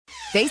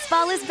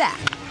Baseball is back,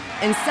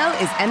 and so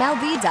is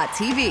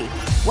MLB.tv.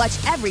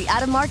 Watch every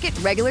out-of-market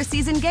regular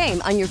season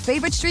game on your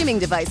favorite streaming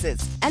devices,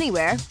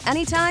 anywhere,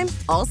 anytime,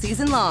 all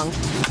season long.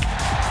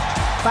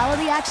 Follow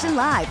the action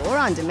live or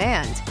on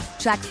demand.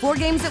 Track 4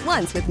 games at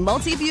once with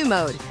multi-view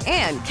mode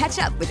and catch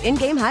up with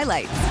in-game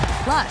highlights.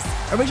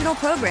 Plus, original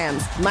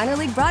programs, minor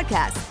league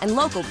broadcasts, and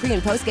local pre-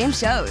 and post-game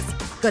shows.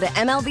 Go to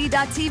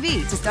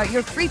MLB.tv to start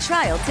your free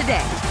trial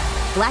today.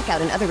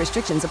 Blackout and other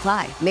restrictions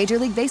apply. Major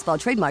League Baseball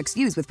trademarks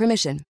used with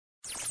permission.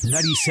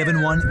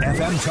 97.1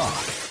 FM Talk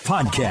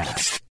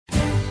Podcast.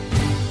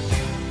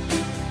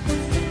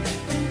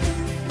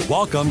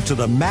 Welcome to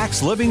the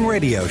Max Living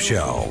Radio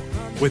Show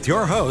with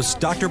your hosts,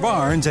 Dr.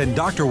 Barnes and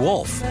Dr.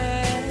 Wolf.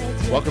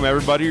 Welcome,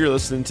 everybody. You're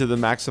listening to the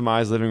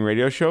Maximize Living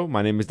Radio Show.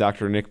 My name is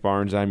Dr. Nick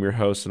Barnes. I'm your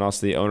host and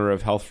also the owner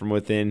of Health From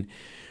Within.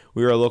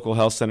 We are a local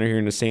health center here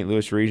in the St.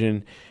 Louis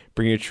region,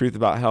 bringing you truth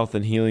about health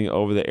and healing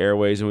over the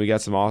airways. And we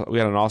got an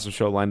awesome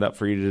show lined up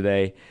for you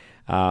today.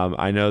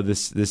 I know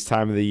this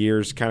time of the year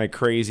is kind of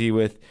crazy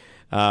with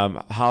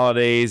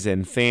holidays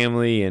and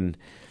family and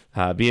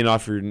being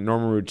off your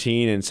normal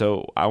routine. And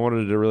so I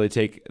wanted to really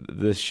take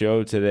this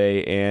show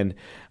today and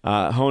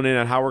hone in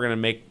on how we're going to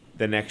make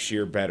the next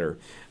year better.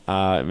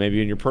 Maybe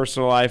in your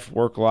personal life,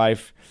 work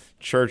life,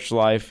 church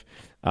life.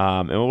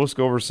 And we'll just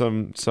go over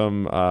some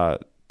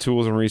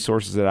tools and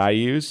resources that I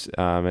use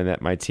and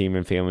that my team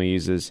and family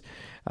uses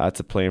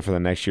to plan for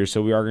the next year.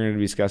 So we are going to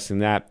be discussing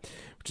that,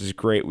 which is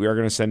great. We are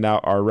going to send out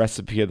our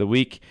recipe of the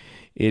week.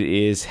 It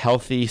is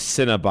Healthy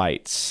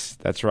Cinnabites.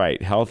 That's right,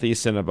 Healthy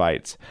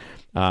Cinnabites.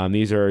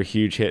 These are a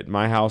huge hit in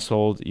my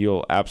household.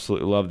 You'll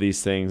absolutely love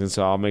these things. And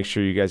so I'll make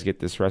sure you guys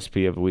get this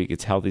recipe of the week.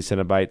 It's Healthy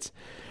Cinnabites.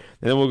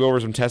 And then we'll go over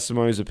some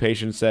testimonies of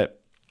patients that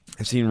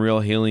have seen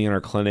real healing in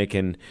our clinic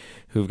and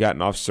who've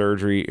gotten off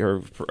surgery or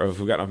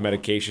who've gotten off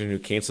medication, who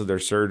canceled their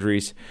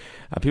surgeries.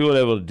 People that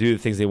are able to do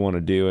the things they want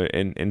to do.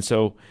 And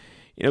so,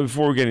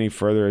 before we get any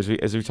further, as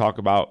we talk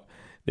about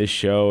this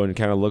show and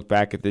kind of look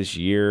back at this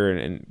year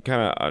and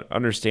kind of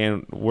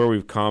understand where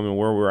we've come and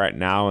where we're at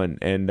now and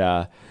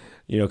kind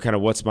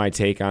of what's my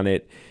take on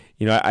it.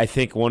 I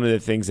think one of the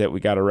things that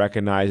we got to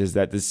recognize is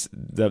that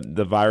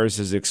the virus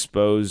has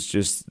exposed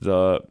just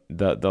the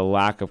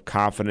lack of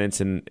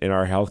confidence in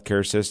our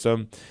healthcare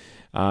system.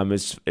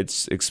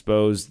 It's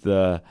exposed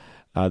the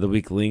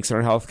weak links in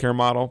our healthcare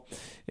model.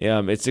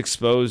 It's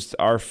exposed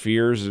our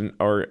fears and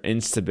our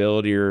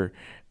instability or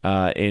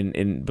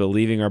in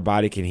believing our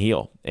body can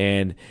heal,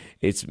 and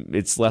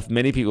it's left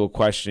many people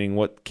questioning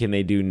what can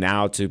they do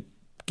now to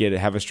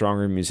have a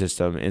stronger immune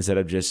system instead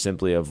of just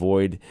simply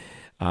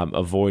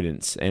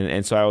avoidance.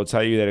 And so I will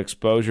tell you that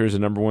exposure is the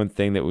number one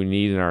thing that we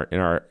need in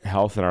our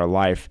health and our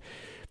life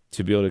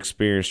to be able to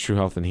experience true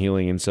health and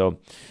healing. And so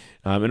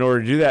in order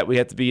to do that, we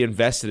have to be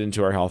invested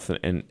into our health.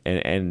 And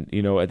at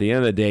the end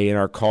of the day, in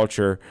our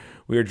culture,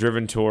 we are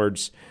driven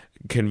towards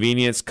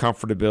convenience,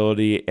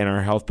 comfortability, and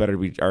our health better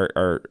be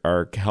our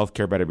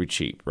healthcare better be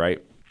cheap, right?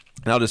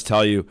 And I'll just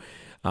tell you,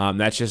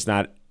 that's just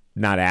not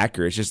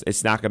accurate.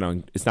 It's not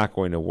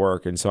going to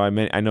work. And so I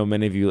know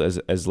many of you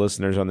as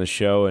listeners on the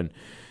show and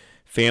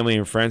family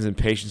and friends and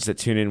patients that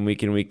tune in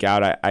week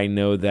out, I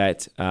know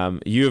that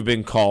you have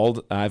been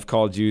called. I've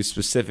called you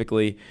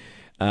specifically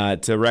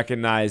to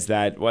recognize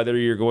that whether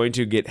you're going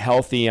to get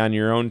healthy on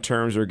your own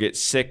terms or get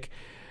sick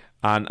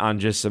on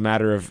just a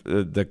matter of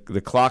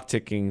the clock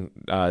ticking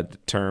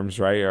terms,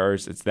 right? Or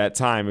it's that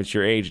time, it's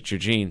your age, it's your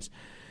genes.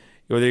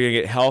 Whether you're going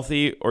to get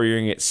healthy or you're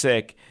going to get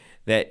sick,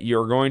 that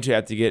you're going to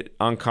have to get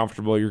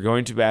uncomfortable, you're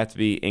going to have to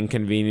be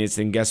inconvenienced,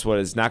 and guess what?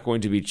 It's not going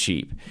to be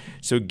cheap.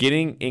 So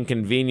getting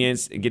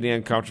inconvenienced, getting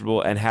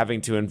uncomfortable, and having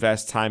to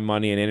invest time,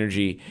 money, and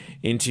energy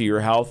into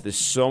your health is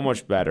so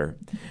much better.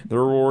 The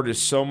reward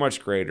is so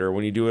much greater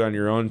when you do it on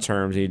your own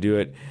terms and you do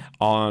it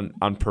on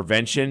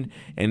prevention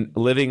and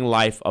living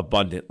life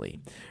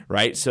abundantly,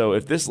 right? So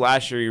if this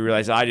last year you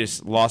realize, I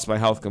just lost my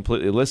health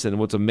completely, listen,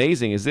 what's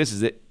amazing is this,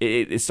 is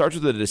it starts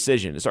with a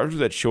decision. It starts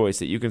with a choice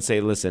that you can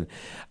say, listen,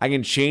 I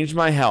can change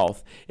my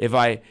health if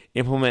I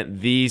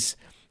implement these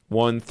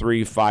 1,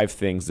 3, 5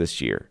 things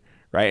this year,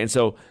 right? And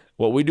so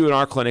what we do in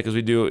our clinic is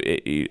we do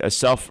a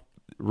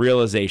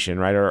self-realization,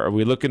 right? Or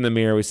we look in the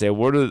mirror, we say,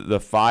 what are the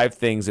 5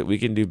 things that we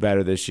can do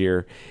better this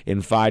year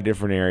in 5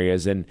 different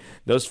areas? And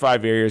those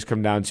 5 areas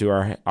come down to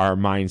our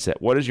mindset.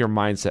 What does your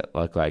mindset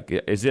look like?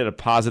 Is it a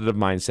positive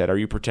mindset? Are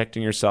you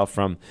protecting yourself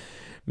from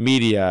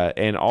media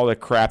and all the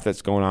crap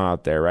that's going on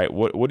out there, right?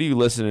 What are you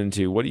listening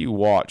to? What do you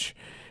watch?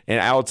 And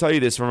I will tell you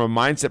this from a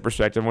mindset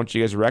perspective. I want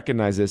you guys to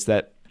recognize this,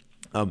 that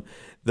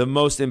the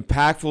most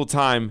impactful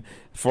time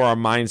for our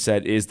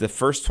mindset is the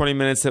first 20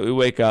 minutes that we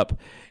wake up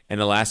and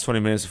the last 20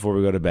 minutes before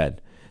we go to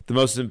bed. The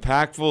most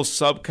impactful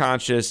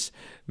subconscious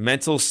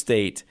mental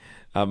state,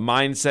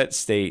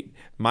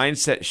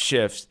 mindset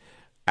shifts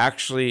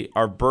actually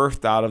are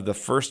birthed out of the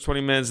first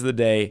 20 minutes of the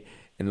day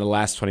and the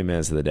last 20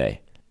 minutes of the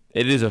day.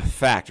 It is a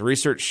fact.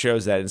 Research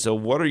shows that. And so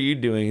what are you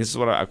doing? This is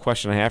a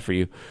question I have for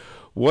you.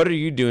 What are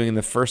you doing in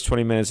the first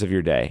 20 minutes of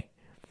your day?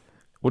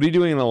 What are you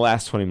doing in the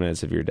last 20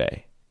 minutes of your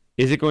day?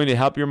 Is it going to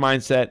help your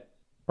mindset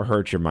or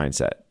hurt your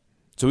mindset?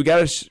 So we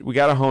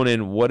gotta hone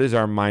in. What is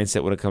our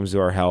mindset when it comes to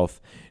our health?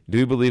 Do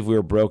we believe we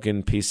were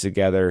broken, pieced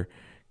together,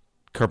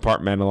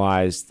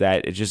 compartmentalized,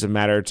 that it's just a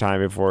matter of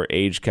time before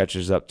age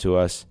catches up to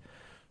us,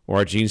 or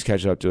our genes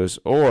catch up to us?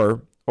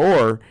 Or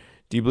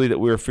do you believe that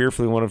we were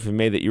fearfully and wonderfully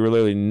made, that you were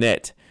literally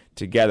knit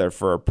together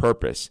for a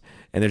purpose,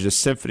 and there's a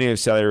symphony of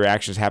cellular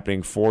reactions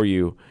happening for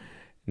you,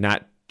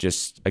 not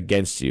just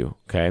against you?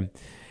 Okay.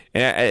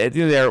 And at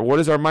the end of the day, what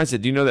is our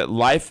mindset? Do you know that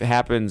life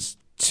happens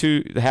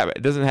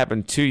it doesn't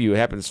happen to you, it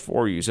happens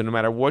for you. So no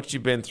matter what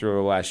you've been through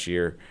the last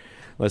year,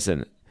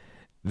 listen,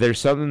 there's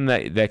something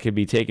that could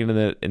be taken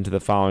into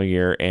the following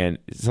year, and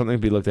something to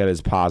be looked at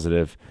as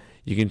positive.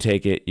 You can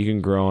take it, you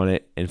can grow on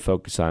it and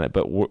focus on it,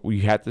 but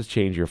you have to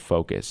change your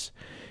focus,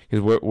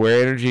 because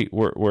where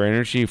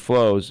energy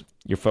flows,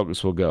 your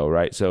focus will go,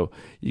 right? So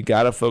you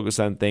got to focus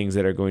on things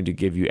that are going to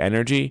give you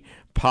energy,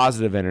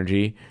 positive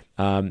energy,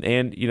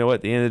 and you know what?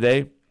 At the end of the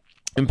day,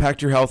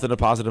 impact your health in a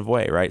positive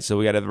way, right? So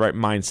we got to have the right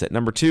mindset.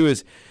 Number 2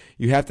 is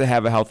you have to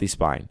have a healthy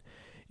spine.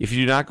 If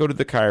you do not go to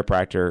the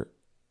chiropractor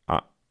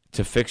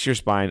to fix your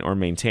spine or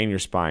maintain your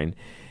spine,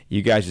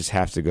 you guys just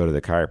have to go to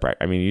the chiropractor.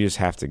 I mean, you just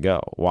have to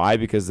go. Why?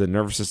 Because the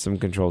nervous system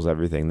controls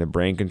everything. The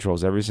brain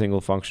controls every single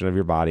function of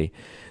your body.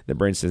 The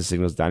brain sends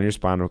signals down your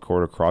spinal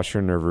cord, across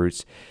your nerve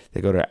roots.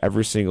 They go to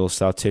every single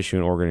cell, tissue,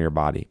 and organ in your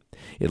body.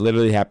 It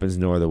literally happens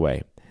no other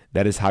way.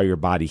 That is how your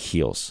body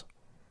heals.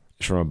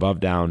 It's from above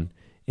down,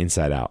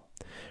 inside out.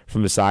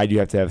 From the side, you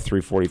have to have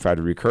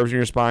 345-degree curves in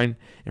your spine,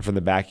 and from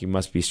the back, you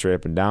must be straight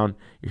up and down.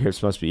 Your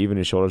hips must be even,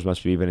 your shoulders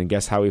must be even, and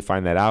guess how we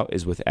find that out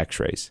is with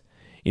x-rays.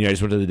 You know, I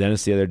just went to the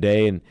dentist the other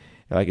day, and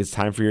like, it's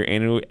time for your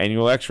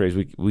annual x-rays.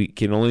 We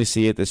can only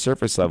see at the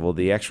surface level.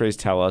 The x-rays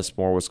tell us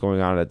more what's going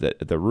on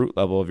at the root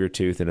level of your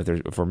tooth, and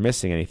if we're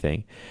missing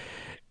anything.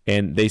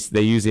 And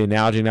they use the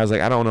analogy, and I was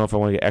like, I don't know if I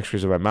want to get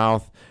x-rays of my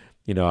mouth.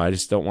 You know, I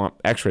just don't want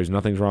x-rays.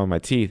 Nothing's wrong with my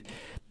teeth.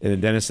 And the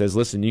dentist says,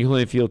 listen, you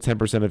only feel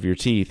 10% of your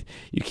teeth.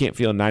 You can't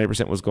feel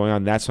 90% what's going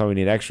on. That's why we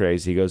need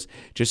x-rays. He goes,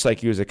 just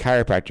like you as a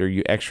chiropractor,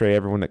 you x-ray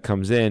everyone that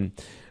comes in.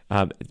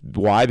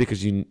 Why?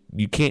 Because you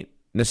can't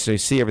necessarily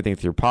see everything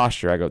through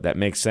posture. I go, that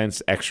makes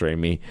sense. X-ray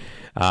me.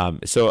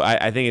 So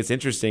I think it's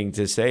interesting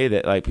to say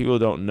that, like, people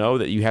don't know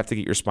that you have to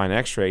get your spine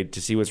x-rayed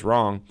to see what's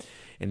wrong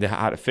and to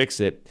how to fix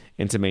it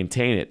and to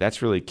maintain it.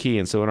 That's really key.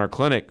 And so in our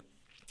clinic,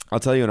 I'll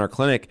tell you, in our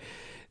clinic,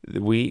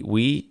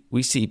 we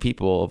see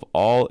people of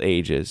all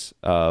ages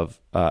of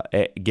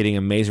getting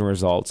amazing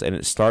results, and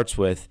it starts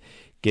with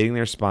getting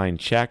their spine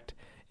checked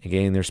and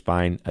getting their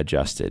spine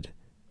adjusted,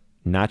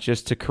 not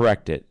just to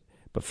correct it,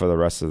 but for the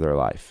rest of their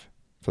life.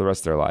 Our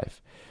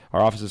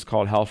office is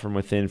called Health from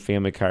Within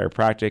Family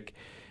Chiropractic,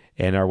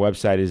 and our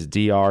website is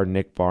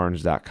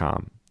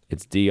drnickbarnes.com.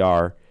 It's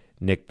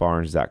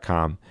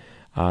drnickbarnes.com.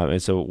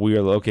 And so we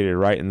are located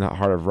right in the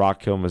heart of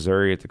Rock Hill,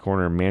 Missouri, at the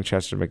corner of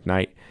Manchester and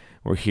McKnight.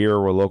 We're here.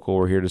 We're local.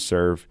 We're here to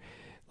serve.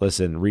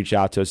 Listen, reach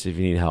out to us if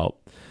you need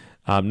help.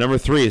 Number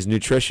 3 is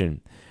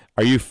nutrition.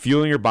 Are you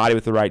fueling your body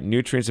with the right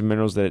nutrients and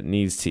minerals that it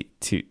needs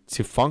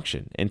to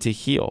function and to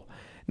heal?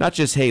 Not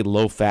just, hey,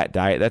 low-fat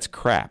diet. That's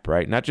crap,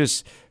 right? Not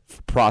just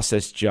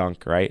processed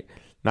junk, right?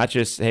 Not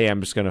just, hey,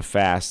 I'm just going to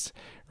fast,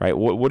 right?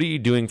 What are you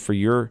doing for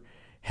your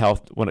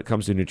health when it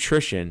comes to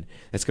nutrition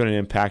that's going to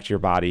impact your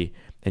body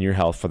and your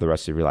health for the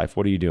rest of your life?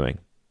 What are you doing?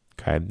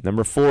 Okay.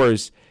 Number 4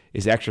 is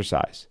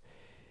exercise.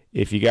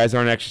 If you guys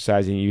aren't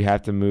exercising, you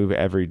have to move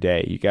every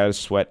day. You got to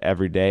sweat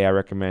every day. I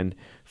recommend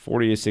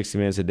 40 to 60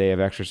 minutes a day of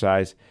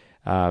exercise.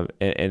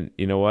 And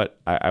you know what?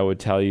 I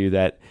would tell you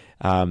that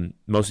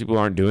most people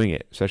aren't doing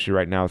it, especially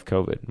right now with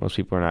COVID. Most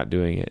people are not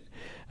doing it.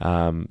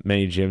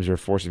 Many gyms are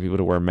forcing people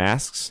to wear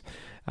masks,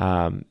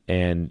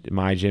 and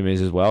my gym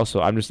is as well.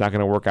 So I'm just not going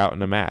to work out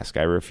in a mask.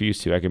 I refuse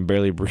to. I can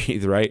barely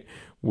breathe, right,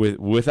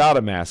 without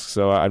a mask.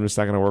 So I'm just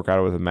not going to work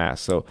out with a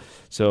mask.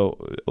 So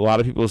a lot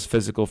of people's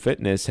physical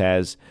fitness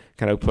has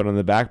kind of put on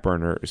the back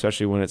burner,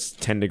 especially when it's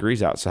 10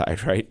 degrees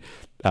outside, right?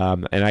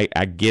 And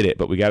I get it,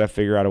 but we got to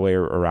figure out a way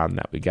around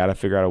that. We got to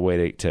figure out a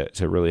way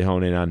to really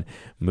hone in on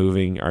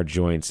moving our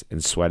joints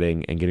and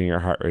sweating and getting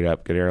our heart rate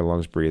up, getting our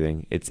lungs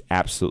breathing. It's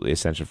absolutely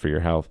essential for your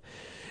health.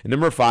 And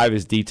number 5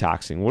 is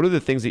detoxing. What are the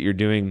things that you're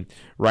doing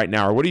right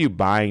now, or what are you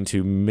buying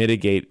to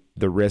mitigate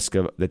the risk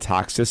of the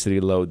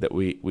toxicity load that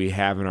we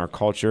have in our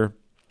culture,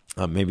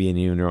 maybe in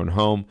your own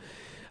home?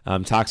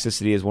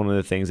 Toxicity is one of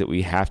the things that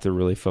we have to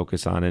really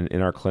focus on. And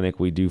in our clinic,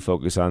 we do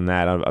focus on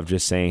that of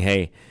just saying,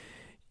 hey,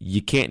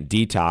 you can't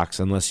detox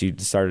unless you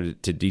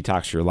started to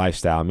detox your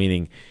lifestyle,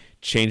 meaning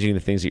changing the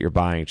things that you're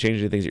buying,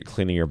 changing the things you're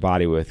cleaning your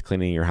body with,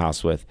 cleaning your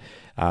house with.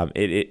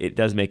 It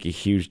does make a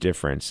huge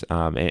difference.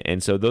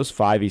 And so those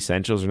 5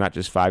 essentials are not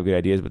just 5 good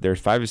ideas, but there's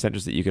 5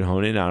 essentials that you can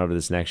hone in on over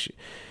this next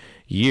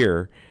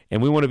year.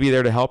 And we want to be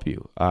there to help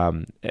you.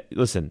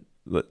 Listen,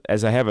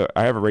 as I have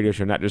a radio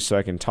show, not just so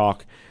I can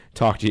talk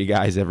to you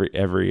guys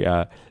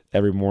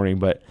every morning,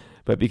 but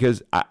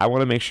because I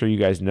want to make sure you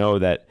guys know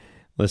that,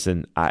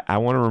 listen, I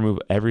want to remove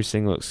every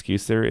single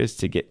excuse there is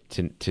to get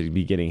to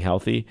be getting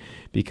healthy,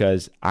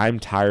 because I'm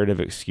tired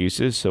of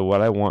excuses. So what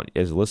I want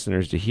as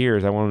listeners to hear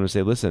is I want them to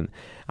say, listen,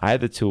 I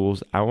have the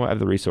tools, I have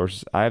the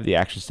resources, I have the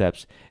action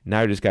steps. Now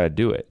I just got to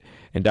do it.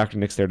 And Dr.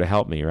 Nick's there to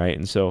help me, right?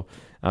 And so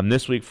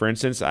this week, for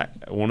instance,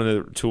 one of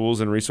the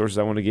tools and resources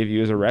I want to give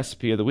you is a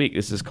recipe of the week.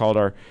 This is called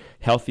our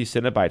Healthy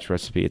Cenobites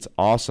recipe. It's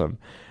awesome.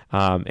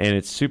 And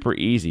it's super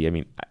easy. I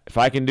mean, if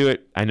I can do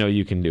it, I know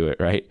you can do it,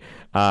 right?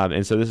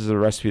 And so this is a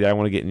recipe that I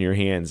want to get in your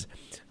hands.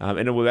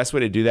 And the best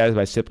way to do that is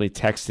by simply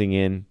texting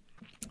in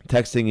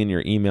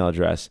your email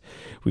address.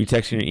 When you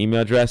text in your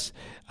email address,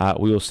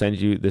 we will send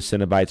you the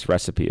Cenobites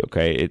recipe,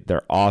 okay?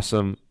 They're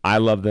awesome. I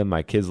love them.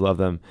 My kids love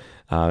them.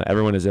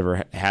 Everyone has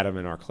ever had them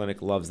in our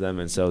clinic loves them.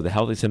 And so the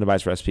Healthy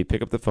Cenobites recipe,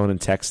 pick up the phone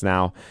and text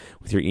now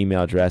with your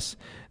email address.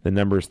 The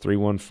number is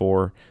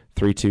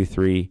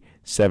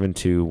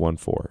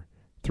 314-323-7214.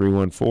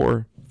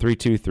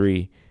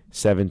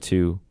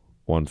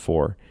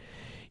 314-323-7214.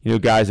 You know,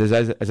 guys, as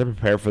I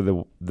prepare for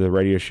the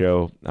radio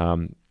show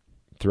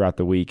throughout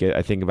the week,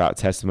 I think about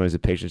testimonies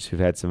of patients who've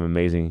had some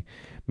amazing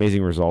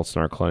results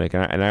in our clinic.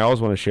 And I always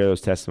want to share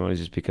those testimonies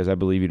just because I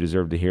believe you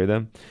deserve to hear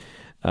them.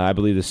 I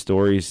believe the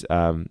stories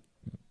will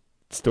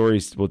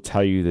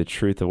tell you the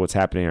truth of what's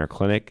happening in our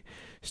clinic.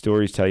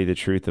 Stories tell you the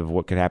truth of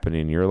what could happen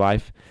in your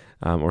life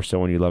or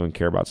someone you love and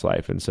care about's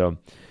life. And so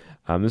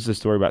this is a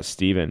story about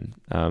Stephen.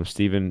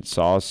 Stephen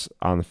saw us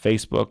on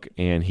Facebook,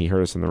 and he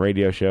heard us on the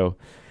radio show.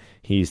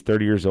 He's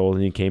 30 years old,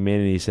 and he came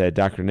in and he said,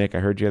 Dr. Nick, I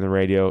heard you on the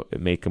radio.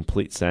 It made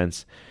complete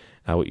sense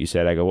what you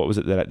said. I go, what was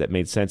it that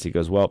made sense? He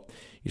goes, well,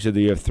 you said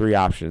that you have three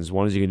options.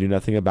 One is you can do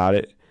nothing about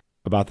it,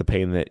 about the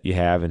pain that you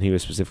have, and he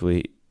was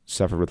specifically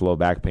suffered with low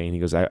back pain. He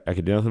goes, I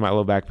could do nothing about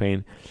low back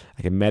pain.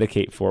 I can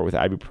medicate for it with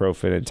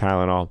ibuprofen and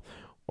Tylenol,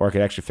 or I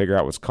could actually figure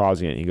out what's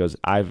causing it. He goes,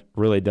 I've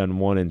really done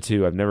 1 and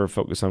 2. I've never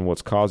focused on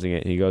what's causing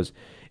it. And he goes,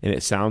 and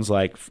it sounds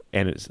like,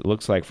 and it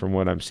looks like from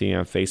what I'm seeing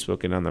on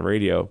Facebook and on the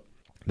radio,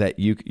 that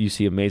you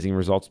see amazing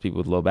results with people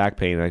with low back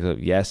pain. And I go,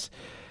 yes,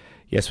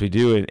 we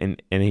do.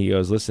 And he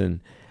goes,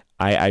 listen,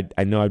 I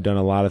know I've done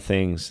a lot of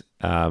things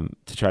to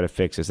try to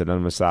fix this. I've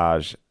done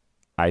massage,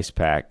 ice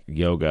pack,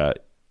 yoga.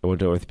 I went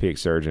to an orthopedic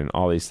surgeon,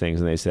 all these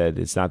things. And they said,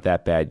 it's not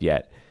that bad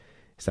yet.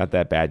 It's not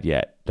that bad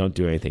yet. Don't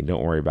do anything.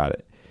 Don't worry about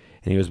it.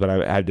 And he goes, but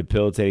I have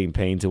debilitating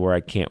pain to where I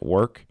can't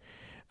work.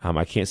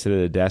 I can't sit at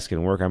a desk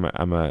and work. I'm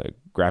a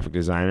graphic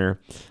designer.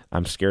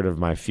 I'm scared of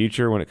my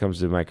future when it comes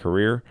to my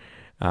career.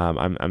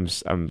 I'm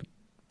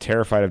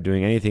terrified of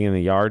doing anything in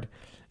the yard.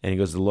 And he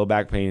goes, the low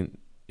back pain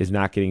is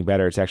not getting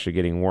better. It's actually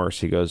getting worse.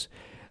 He goes,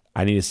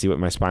 I need to see what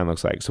my spine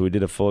looks like. So we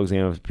did a full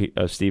exam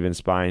of Stephen's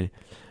spine.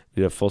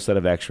 We did a full set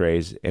of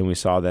x-rays, and we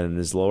saw that in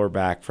his lower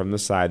back from the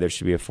side, there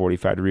should be a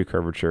 45-degree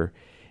curvature,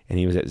 and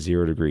he was at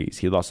 0 degrees.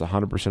 He lost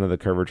 100% of the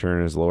curvature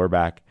in his lower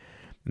back,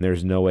 and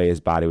there's no way his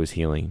body was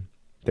healing.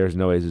 There's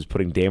no way he was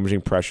putting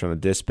damaging pressure on the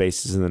disc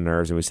spaces and the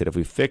nerves, and we said, if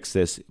we fix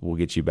this, we'll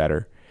get you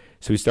better.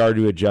 So we started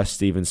to adjust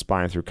Stephen's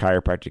spine through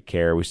chiropractic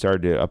care. We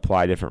started to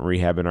apply different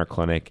rehab in our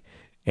clinic,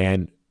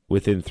 and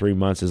within 3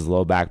 months, his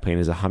low back pain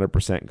is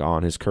 100%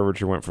 gone. His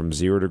curvature went from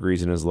 0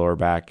 degrees in his lower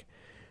back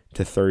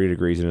to 30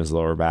 degrees in his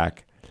lower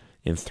back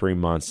in 3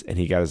 months, and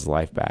he got his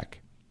life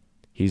back.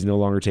 He's no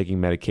longer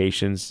taking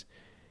medications.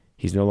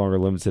 He's no longer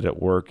limited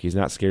at work. He's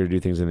not scared to do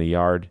things in the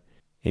yard.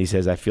 And he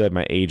says, I feel like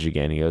my age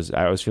again. He goes,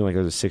 I was feeling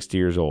like I was 60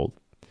 years old.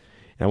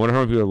 And I wonder how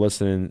many people are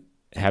listening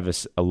have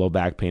a low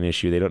back pain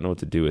issue. They don't know what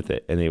to do with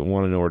it, and they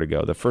want to know where to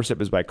go. The first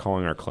step is by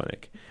calling our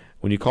clinic.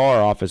 When you call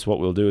our office, what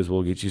we'll do is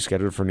we'll get you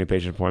scheduled for a new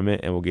patient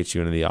appointment, and we'll get you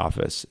into the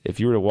office.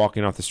 If you were to walk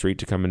in off the street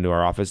to come into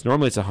our office,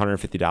 normally it's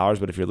 $150,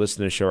 but if you're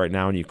listening to the show right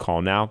now and you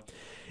call now,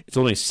 it's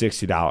only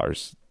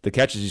 $60. The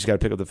catch is you just got to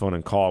pick up the phone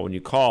and call. When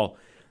you call,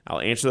 I'll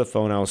answer the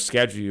phone. I'll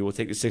schedule you. We'll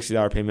take the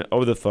 $60 payment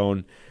over the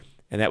phone,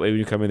 and that way when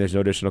you come in, there's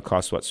no additional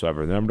cost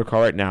whatsoever. The number to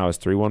call right now is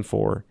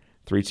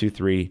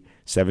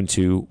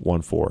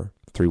 314-323-7214.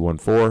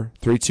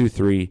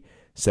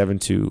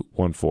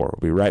 314-323-7214. We'll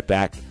be right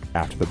back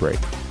after the break.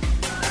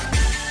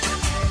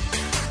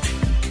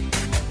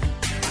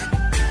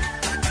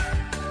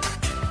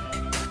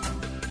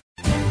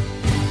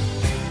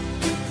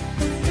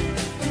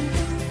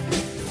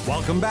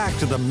 Welcome back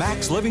to the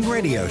Max Living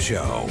Radio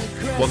Show.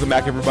 Welcome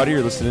back, everybody.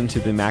 You're listening to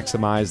the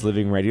Maximize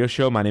Living Radio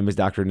Show. My name is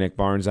Dr. Nick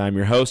Barnes. I'm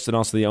your host and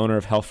also the owner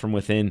of Health From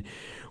Within.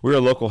 We're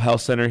a local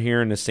health center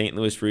here in the St.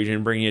 Louis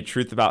region, bringing you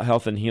truth about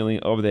health and healing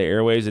over the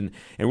airways and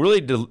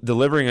really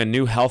delivering a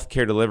new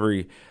healthcare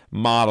delivery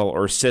model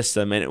or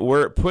system, and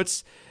where it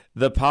puts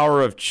the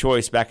power of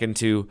choice back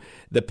into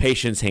the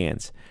patient's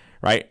hands.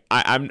 Right?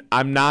 I'm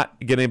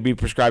not going to be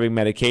prescribing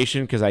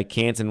medication because I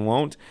can't and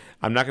won't.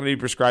 I'm not going to be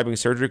prescribing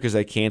surgery because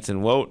I can't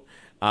and won't.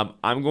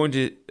 I'm going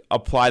to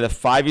apply the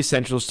 5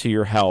 essentials to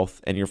your health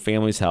and your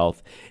family's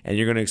health, and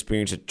you're going to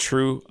experience a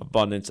true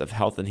abundance of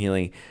health and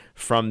healing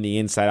from the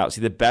inside out.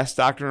 See, the best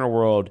doctor in the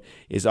world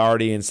is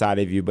already inside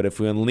of you, but if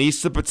we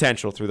unleash the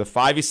potential through the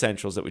 5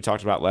 essentials that we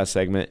talked about last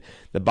segment,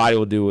 the body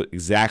will do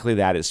exactly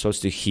that. It's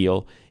supposed to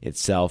heal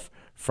itself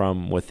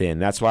from Within.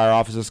 That's why our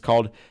office is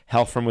called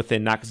Health from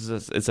Within, not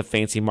because it's a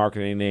fancy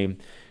marketing name.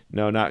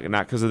 No, not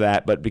because of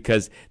that, but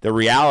because the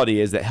reality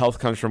is that health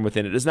comes from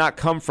within. It does not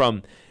come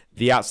from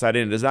the outside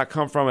in. It does not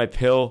come from a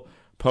pill,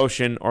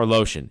 potion, or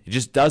lotion. It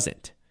just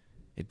doesn't.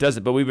 It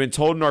doesn't. But we've been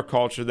told in our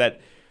culture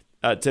that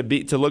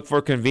to look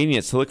for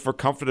convenience, to look for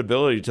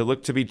comfortability, to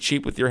look to be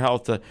cheap with your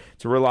health, to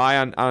rely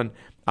on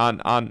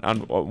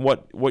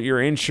what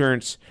your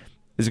insurance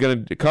is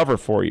going to cover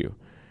for you,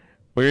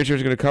 what your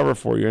insurance is going to cover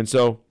for you. And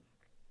so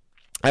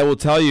I will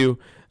tell you,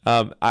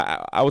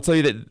 I will tell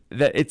you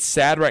that it's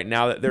sad right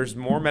now that there's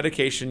more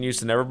medication use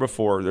than ever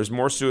before. There's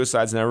more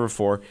suicides than ever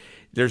before.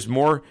 There's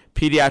more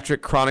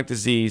pediatric chronic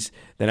disease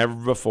than ever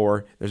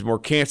before. There's more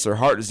cancer,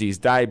 heart disease,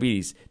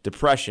 diabetes,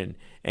 depression,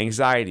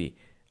 anxiety,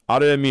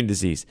 autoimmune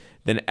disease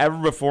than ever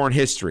before in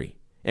history.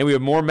 And we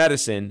have more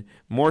medicine,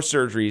 more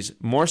surgeries,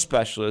 more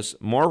specialists,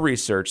 more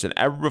research than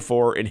ever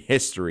before in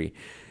history.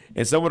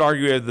 And some would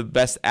argue we have the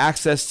best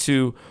access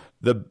to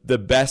the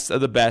best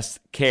of the best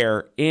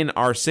care in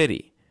our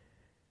city.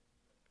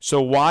 So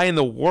why in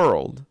the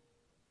world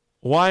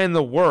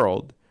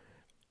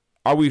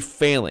are we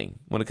failing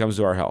when it comes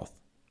to our health?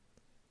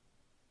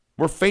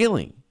 We're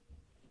failing.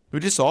 We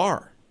just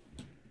are.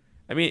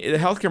 I mean, the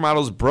healthcare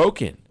model is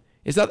broken.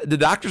 It's not the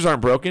doctors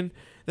aren't broken,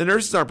 the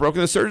nurses aren't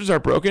broken, the surgeons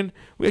aren't broken.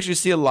 We actually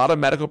see a lot of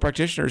medical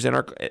practitioners in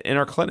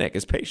our clinic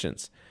as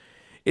patients.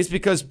 It's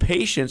because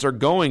patients are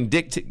going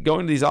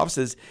to these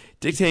offices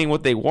dictating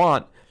what they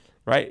want,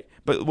 right?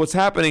 But what's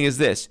happening is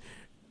this.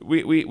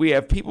 We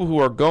have people who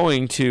are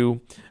going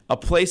to a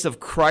place of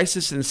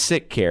crisis and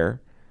sick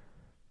care,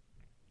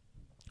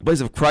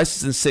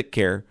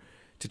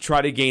 to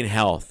try to gain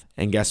health.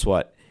 And guess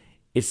what?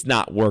 It's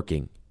not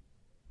working.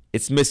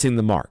 It's missing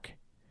the mark.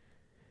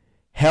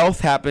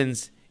 Health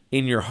happens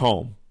in your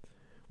home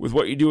with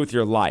what you do with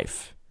your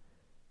life,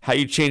 how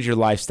you change your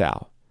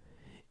lifestyle.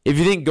 If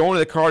you think going to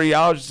the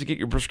cardiologist to get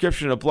your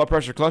prescription of blood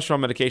pressure,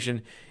 cholesterol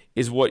medication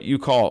is what you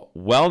call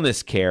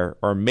wellness care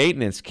or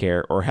maintenance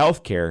care or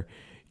health care,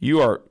 you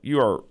are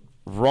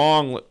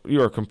wrong.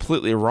 You are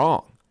completely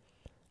wrong,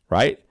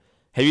 right?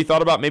 Have you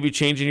thought about maybe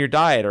changing your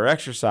diet or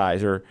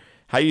exercise or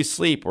how you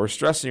sleep or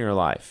stress in your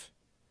life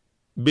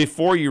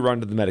before you run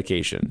to the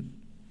medication?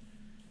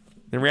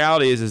 The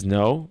reality is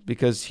no,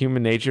 because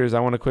human nature is I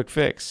want a quick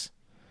fix.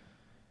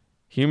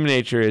 Human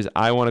nature is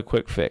I want a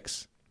quick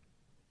fix.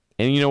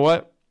 And you know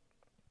what?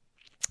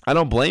 I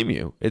don't blame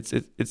you.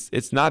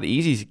 It's not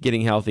easy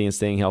getting healthy and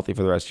staying healthy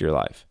for the rest of your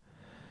life.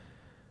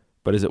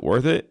 But is it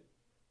worth it?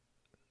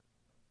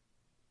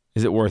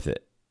 Is it worth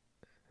it?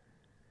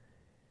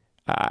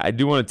 I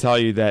do want to tell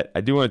you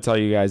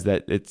guys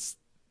that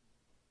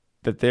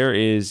there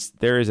is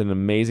an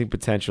amazing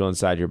potential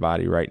inside your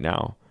body right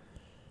now.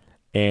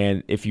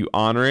 And if you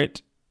honor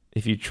it,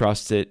 if you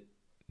trust it,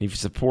 if you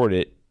support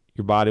it,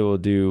 your body will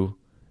do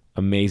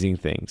amazing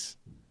things.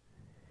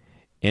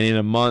 And in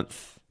a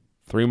month,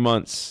 3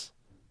 months,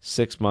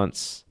 6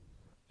 months,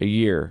 a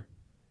year,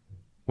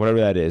 whatever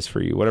that is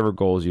for you, whatever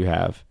goals you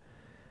have,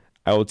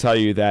 I will tell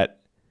you that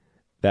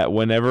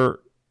whenever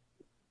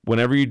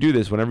you do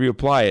this, whenever you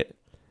apply it,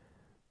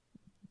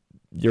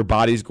 your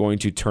body's going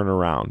to turn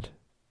around.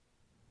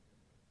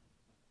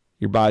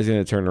 Your body's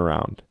going to turn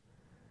around.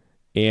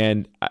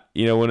 And, at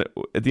the end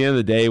of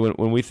the day,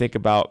 when we think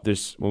about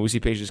this, when we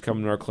see patients come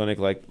into our clinic,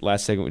 like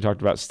last segment we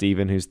talked about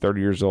Steven, who's 30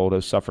 years old,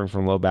 who's suffering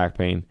from low back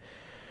pain.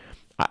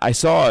 I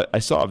saw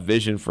a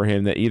vision for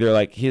him that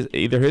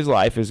either his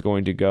life is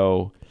going to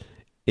go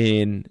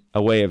in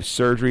a way of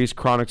surgeries,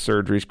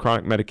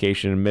 chronic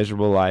medication, a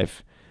miserable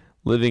life,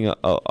 living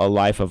a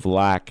life of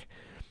lack.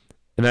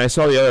 And then I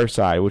saw the other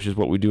side, which is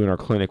what we do in our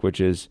clinic,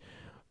 which is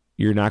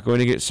you're not going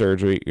to get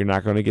surgery, you're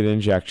not going to get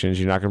injections,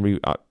 you're not going to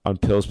be on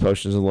pills,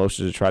 potions, and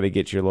lotions to try to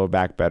get your low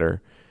back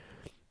better.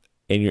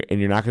 And you're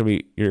going to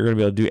be able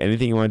to do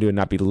anything you want to do and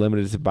not be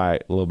limited by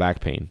low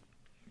back pain.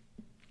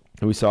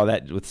 And we saw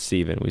that with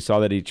Steven. We saw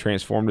that he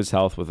transformed his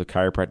health with a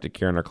chiropractic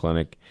care in our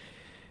clinic.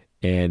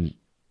 And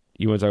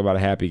you want to talk about a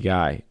happy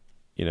guy.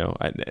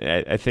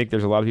 I think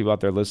there's a lot of people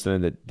out there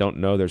listening that don't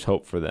know there's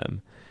hope for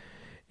them.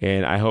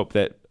 And I hope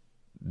that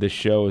this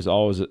show is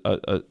always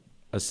a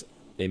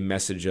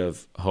message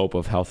of hope,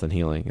 of health and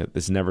healing.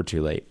 It's never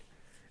too late.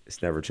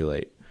 It's never too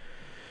late.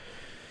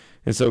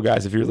 And so,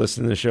 guys, if you're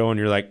listening to the show and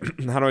you're like,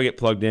 how do I get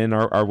plugged in?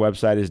 Our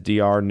website is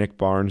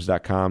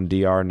drnickbarnes.com,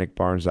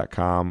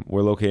 drnickbarnes.com.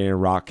 We're located in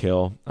Rock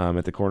Hill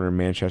at the corner of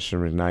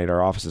Manchester and McKnight.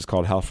 Our office is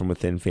called Health from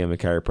Within Family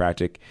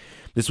Chiropractic.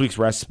 This week's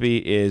recipe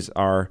is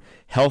our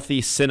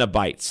Healthy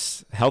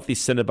Cinnabites. Healthy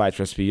Cinnabites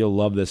recipe. You'll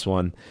love this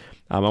one.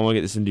 I want to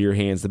get this into your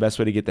hands. The best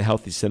way to get the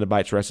Healthy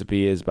Cinnabites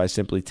recipe is by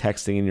simply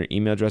texting in your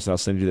email address, and I'll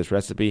send you this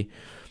recipe.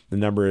 The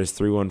number is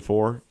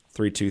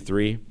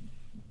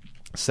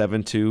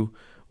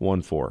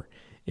 314-323-7214.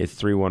 It's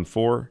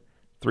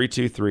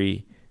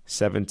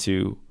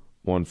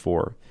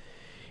 314-323-7214.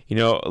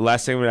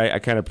 Last segment I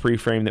kind of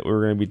pre-framed that we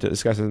were going to be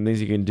discussing some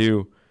things you can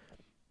do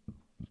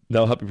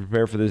that'll help you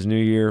prepare for this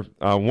new year.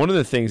 One of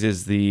the things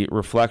is the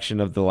reflection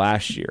of the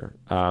last year,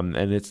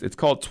 and it's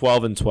called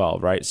 12 and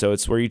 12, right? So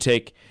it's where you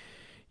take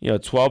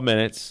 12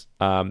 minutes,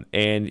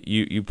 and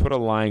you put a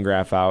line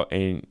graph out,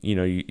 and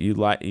you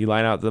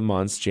line out the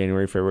months,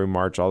 January, February,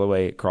 March, all the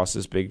way across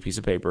this big piece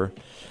of paper,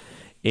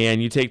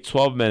 and you take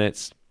 12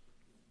 minutes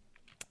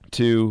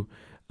to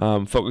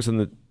focus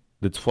on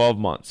the 12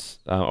 months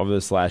over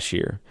this last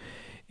year.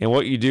 And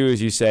what you do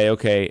is you say,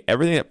 okay,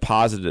 everything that's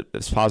positive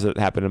that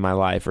happened in my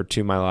life or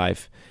to my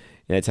life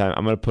in that time,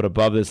 I'm going to put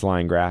above this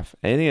line graph.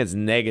 Anything that's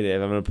negative,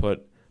 I'm going to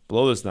put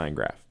below this line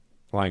graph.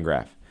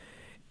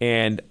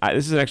 And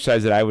this is an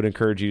exercise that I would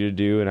encourage you to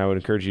do, and I would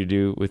encourage you to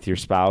do with your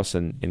spouse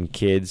and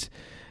kids.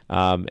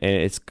 And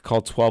it's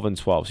called 12 and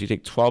 12. So you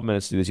take 12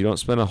 minutes to do this. You don't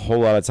spend a whole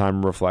lot of time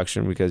in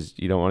reflection because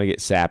you don't want to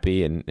get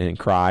sappy and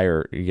cry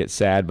or you get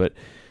sad, but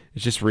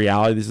it's just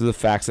reality. These are the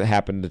facts that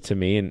happened to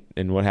me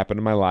and what happened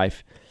in my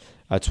life.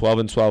 12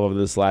 and 12 over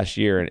this last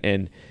year,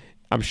 and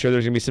I'm sure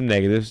there's gonna be some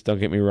negatives. Don't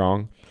get me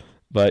wrong,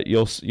 but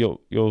you'll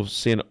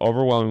see an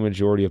overwhelming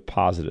majority of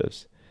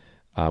positives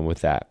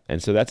with that,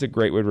 and so that's a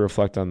great way to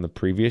reflect on the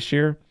previous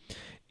year,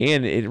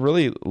 and it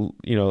really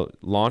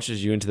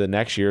launches you into the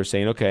next year,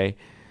 saying, okay,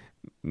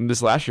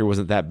 this last year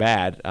wasn't that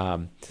bad,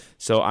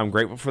 so I'm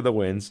grateful for the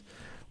wins.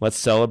 Let's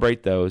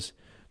celebrate those,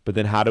 but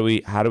then how do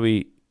we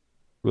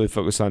really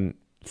focus on,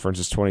 for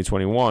instance,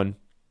 2021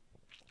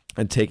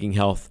 and taking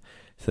health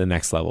to the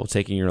next level,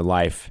 taking your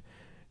life,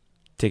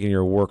 taking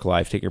your work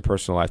life, taking your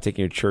personal life,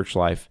 taking your church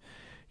life,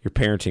 your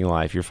parenting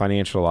life, your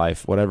financial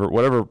life,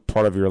 whatever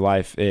part of your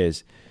life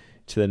is,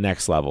 to the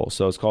next level.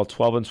 So it's called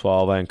 12 and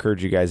 12. I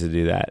encourage you guys to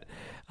do that.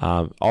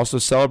 Also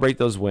celebrate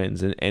those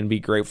wins and be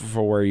grateful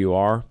for where you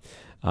are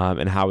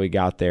and how we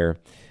got there.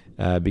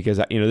 Because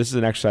this is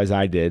an exercise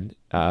I did.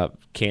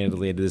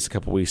 Candidly, I did this a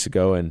couple weeks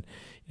ago, and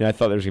I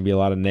thought there was going to be a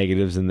lot of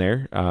negatives in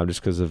there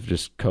just because of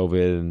just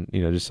COVID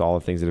and just all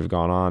the things that have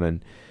gone on,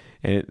 and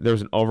there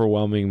was an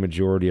overwhelming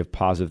majority of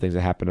positive things that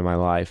happened in my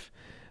life.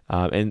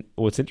 And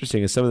what's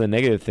interesting is some of the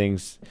negative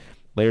things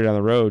later down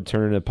the road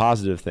turn into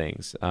positive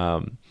things.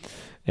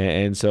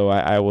 And so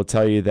I will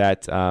tell you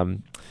that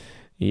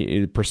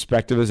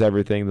perspective is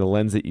everything. The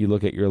lens that you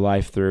look at your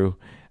life through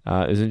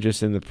isn't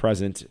just in the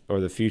present or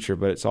the future,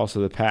 but it's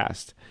also the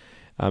past.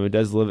 It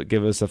does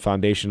give us a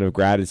foundation of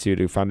gratitude,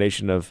 a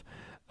foundation of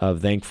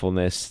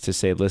thankfulness to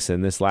say,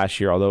 listen, this last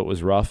year, although it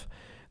was rough,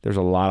 there's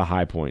a lot of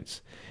high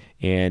points.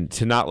 And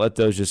to not let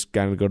those just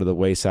kind of go to the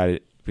wayside,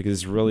 because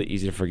it's really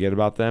easy to forget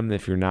about them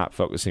if you're not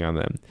focusing on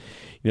them.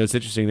 It's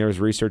interesting. There was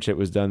research that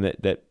was done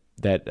that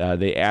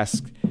they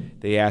asked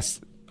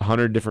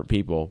 100 different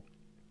people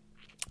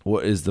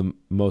what is the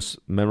most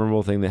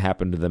memorable thing that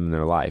happened to them in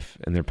their life,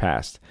 in their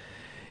past.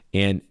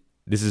 And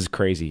this is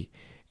crazy.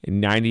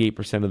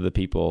 98% of the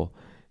people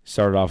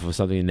started off with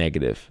something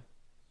negative.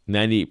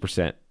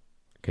 98%.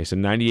 Okay, so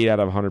 98 out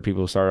of 100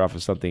 people started off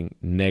with something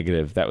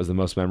negative. That was the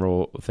most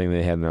memorable thing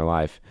they had in their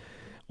life.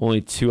 Only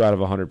 2 out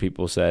of 100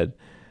 people said,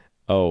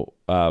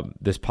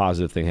 this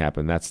positive thing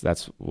happened.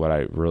 That's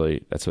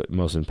what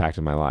most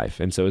impacted my life.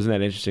 And so isn't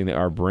that interesting that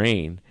our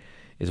brain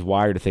is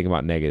wired to think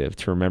about negative,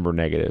 to remember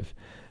negative.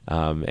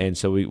 And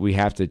so we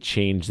have to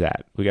change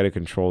that. We got to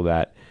control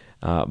that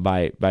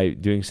by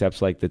doing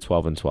steps like the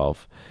 12 and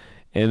 12.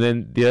 And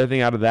then the other thing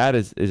out of that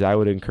is I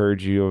would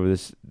encourage you to do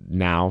this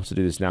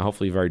now.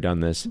 Hopefully you've already done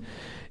this,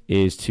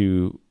 is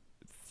to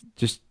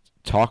just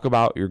talk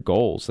about your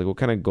goals. Like, what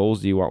kind of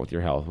goals do you want with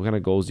your health? What kind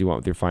of goals do you want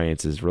with your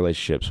finances,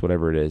 relationships,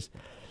 whatever it is?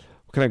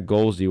 What kind of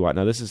goals do you want?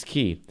 Now, this is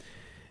key.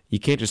 You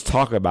can't just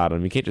talk about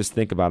them. You can't just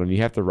think about them.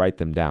 You have to write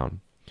them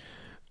down.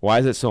 Why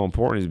is it so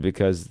important? Is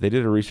because they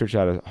did a research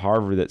out of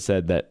Harvard that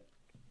said that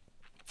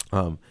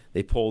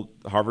they polled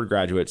Harvard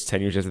graduates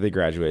 10 years after they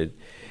graduated,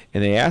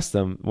 and they asked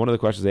them, one of the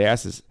questions they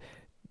asked is,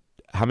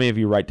 how many of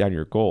you write down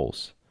your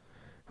goals?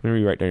 How many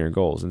of you write down your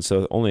goals? And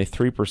so only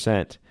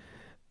 3%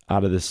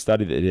 out of this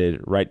study that they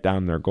did write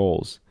down their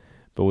goals.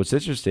 But what's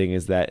interesting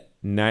is that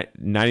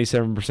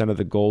 97% of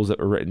the goals that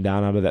were written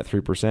down out of that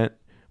 3%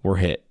 were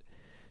hit.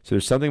 So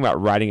there's something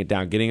about writing it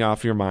down, getting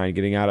off your mind,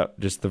 getting out of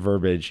just the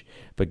verbiage,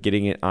 but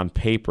getting it on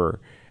paper,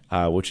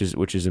 which is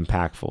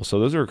impactful. So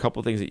those are a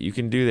couple things that you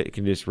can do that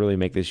can just really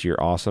make this year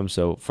awesome.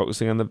 So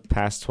focusing on the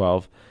past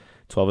 12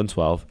 and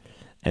 12,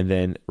 and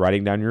then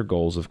writing down your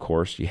goals, of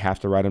course. You have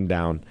to write them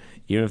down.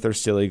 Even if they're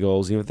silly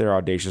goals, even if they're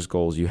audacious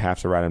goals, you have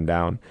to write them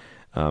down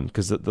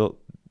because it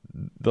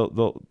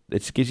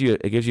gives you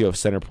a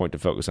center point to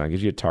focus on. It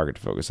gives you a target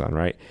to focus on,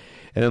 right?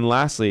 And then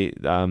lastly,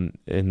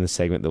 in the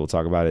segment that we'll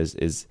talk about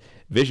is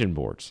vision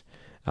boards.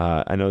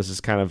 I know this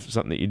is kind of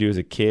something that you do as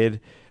a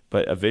kid,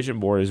 but a vision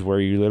board is where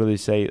you literally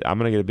say, I'm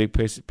going to get a big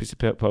piece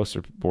of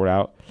poster board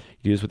out.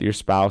 You do this with your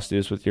spouse, do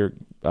this with your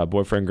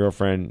boyfriend,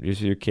 girlfriend, do this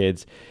with your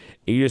kids.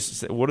 You just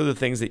say, what are the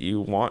things that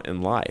you want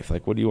in life?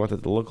 Like, what do you want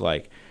that to look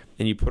like?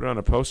 And you put it on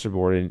a poster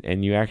board,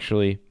 and you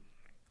actually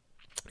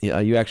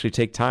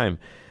take time.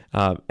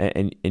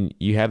 And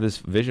you have this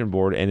vision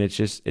board, and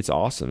it's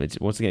awesome.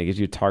 Once again, it gives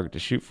you a target to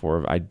shoot for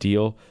of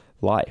ideal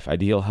life,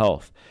 ideal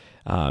health.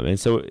 And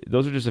so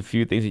those are just a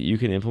few things that you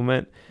can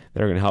implement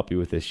that are going to help you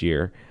with this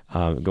year,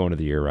 going into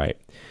the year right.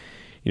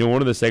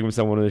 One of the segments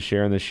I wanted to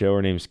share on the show,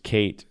 her name's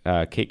Kate.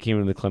 Kate came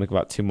into the clinic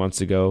about 2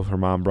 months ago. Her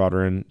mom brought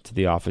her into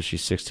the office.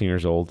 She's 16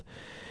 years old.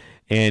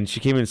 And she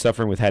came in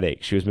suffering with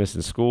headaches. She was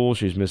missing school.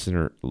 She was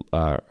missing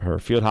her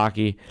field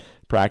hockey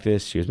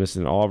practice. She was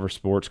missing all of her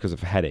sports because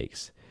of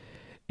headaches.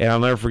 And I'll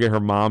never forget her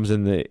mom's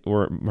in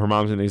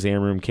the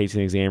exam room, Kate's in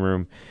the exam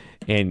room,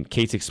 and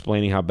Kate's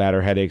explaining how bad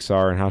her headaches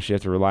are and how she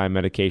has to rely on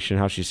medication,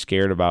 how she's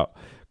scared about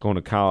going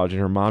to college.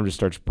 And her mom just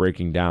starts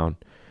breaking down.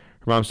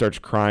 Her mom starts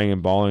crying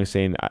and bawling,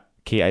 saying,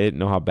 Kate, I didn't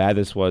know how bad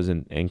this was.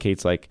 And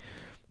Kate's like,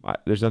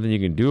 there's nothing you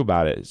can do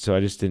about it, so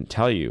I just didn't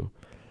tell you.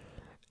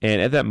 And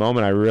at that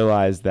moment, I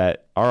realized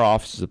that our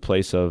office is a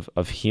place of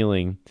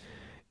healing,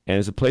 and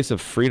it's a place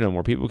of freedom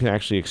where people can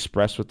actually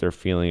express what they're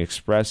feeling,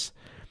 express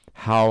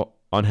how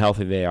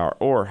unhealthy they are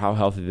or how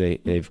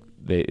healthy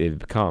they've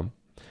become.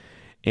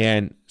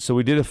 And so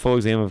we did a full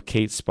exam of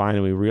Kate's spine,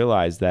 and we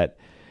realized that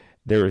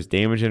there was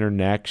damage in her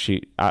neck.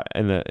 She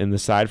in the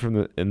side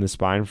in the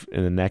spine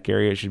in the neck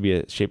area, it should be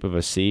a shape of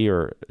a C,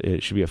 or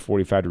it should be a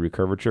 45-degree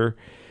curvature.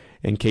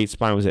 And Kate's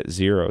spine was at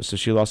 0, so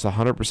she lost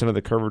 100% of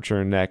the curvature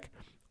in her neck,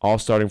 all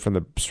starting from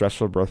the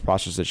stressful birth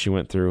process that she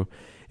went through,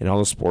 and all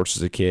the sports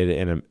as a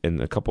kid,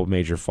 and a couple of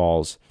major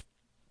falls.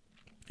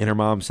 And her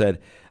mom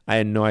said, I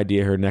had no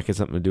idea her neck had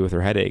something to do with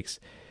her headaches.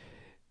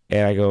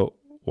 And I go,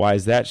 why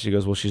is that? She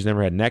goes, well, she's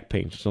never had neck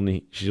pain. She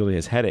only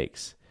has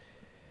headaches.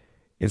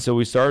 And so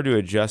we started to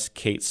adjust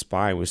Kate's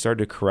spine. We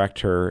started to correct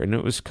her, and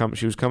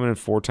she was coming in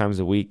 4 times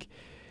a week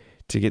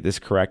to get this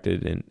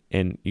corrected.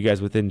 And you guys,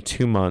 within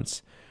 2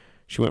 months,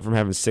 she went from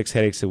having 6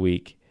 headaches a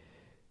week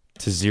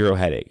to 0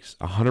 headaches,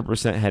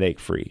 100% headache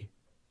free.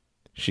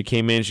 She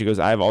came in, she goes,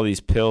 I have all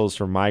these pills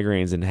for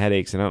migraines and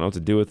headaches, and I don't know what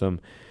to do with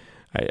them.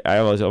 I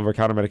have all this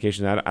over-the-counter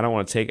medication that I don't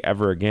want to take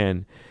ever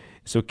again.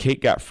 So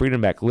Kate got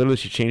freedom back. Literally,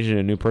 she changed into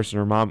a new person.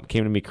 Her mom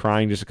came to me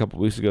crying just a couple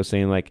of weeks ago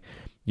saying, like,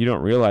 you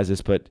don't realize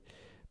this, but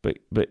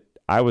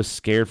I was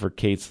scared for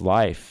Kate's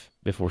life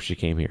before she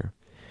came here.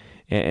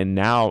 And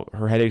now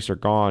her headaches are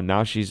gone.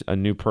 Now she's a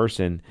new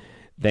person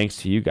thanks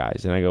to you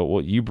guys. And I go,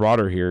 well, you brought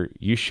her here.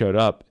 You showed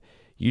up.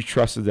 You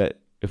trusted that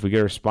if we get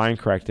her spine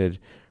corrected,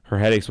 her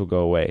headaches will go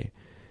away.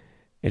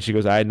 And she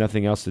goes, I had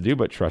nothing else to do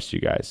but trust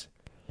you guys.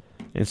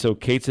 And so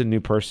Kate's a new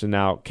person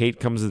now. Kate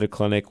comes to the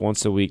clinic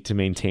once a week to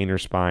maintain her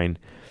spine.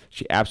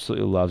 She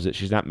absolutely loves it.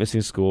 She's not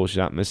missing school. She's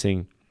not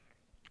missing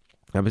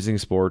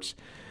sports.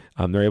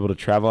 They're able to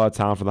travel out of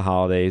town for the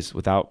holidays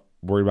without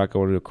worried about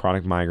going to a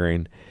chronic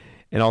migraine,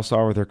 and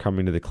also with her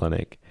coming to the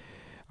clinic.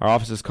 Our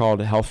office is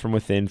called Health from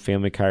Within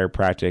Family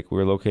Chiropractic.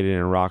 We're located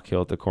in Rock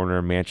Hill at the corner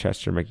of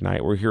Manchester and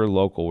McKnight. We're here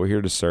local. We're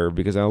here to serve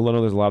because I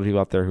know there's a lot of people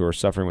out there who are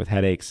suffering with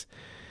headaches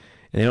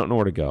and they don't know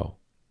where to go.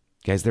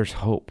 Guys, there's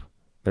hope.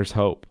 There's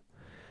hope.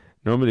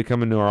 Normally, they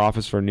come into our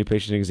office for a new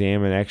patient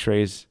exam and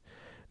x-rays.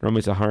 Normally,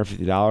 it's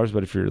 $150,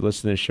 but if you're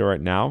listening to the show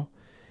right now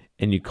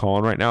and you call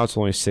in right now, it's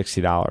only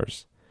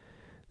 $60.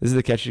 This is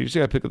the catch. You just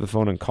got to pick up the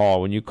phone and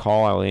call. When you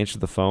call, I'll answer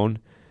the phone.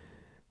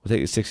 We'll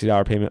take a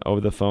 $60 payment over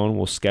the phone.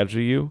 We'll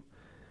schedule you. And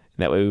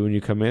that way, when you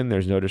come in,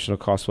 there's no additional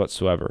cost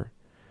whatsoever.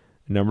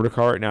 The number to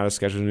call right now to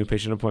schedule a new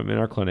patient appointment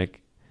in our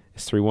clinic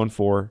is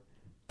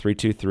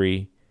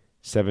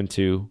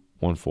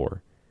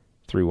 314-323-7214.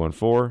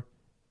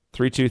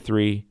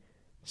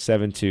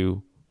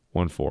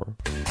 314-323-7214.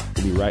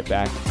 We'll be right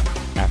back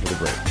after the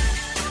break.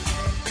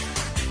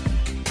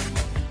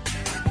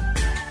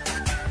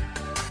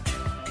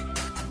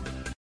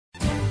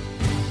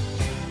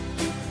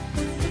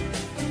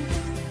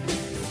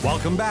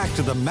 Welcome back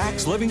to the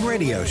Max Living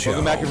Radio Show.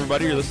 Welcome back,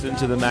 everybody. You're listening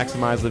to the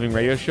Maximize Living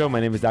Radio Show. My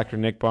name is Dr.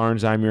 Nick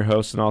Barnes. I'm your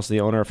host and also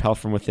the owner of Health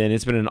from Within.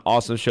 It's been an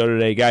awesome show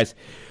today, guys.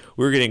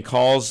 We're getting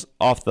calls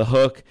off the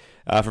hook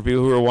for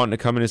people who are wanting to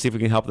come in and see if we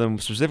can help them.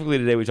 Specifically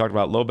today, we talked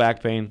about low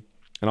back pain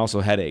and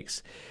also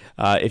headaches.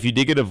 If you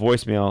did get a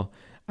voicemail,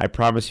 I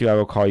promise you I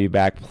will call you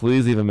back.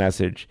 Please leave a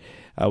message.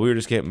 We were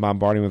just getting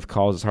bombarded with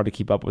calls. It's hard to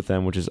keep up with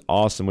them, which is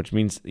awesome, which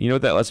means, you know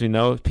what that lets me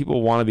know?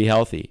 People want to be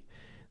healthy.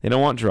 They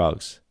don't want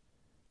drugs.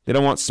 They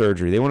don't want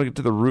surgery. They want to get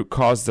to the root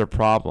cause of their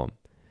problem.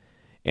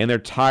 And they're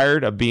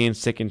tired of being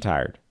sick and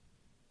tired.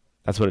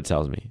 That's what it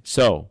tells me.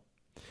 So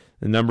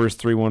the number is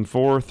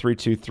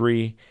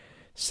 314-323-7214.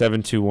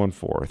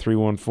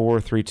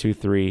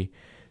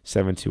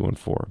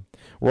 314-323-7214.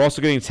 We're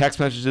also getting text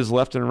messages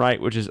left and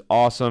right, which is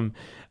awesome.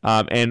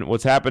 And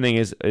what's happening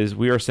is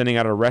we are sending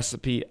out a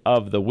recipe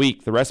of the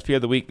week. The recipe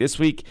of the week this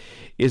week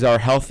is our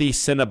Healthy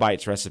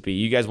Cinnabites recipe.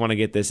 You guys want to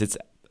get this. It's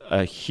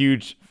a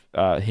huge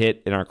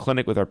hit in our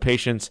clinic with our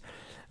patients.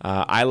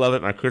 I love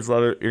it. My kids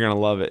love it. You're going to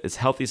love it. It's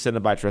Healthy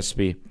Cinnabites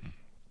recipe.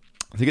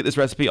 To get this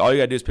recipe, all you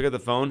got to do is pick up the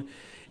phone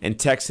and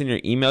text in your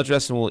email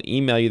address, and we'll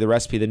email you the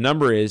recipe. The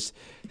number is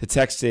to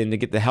text in to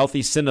get the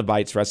Healthy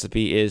Cinnabites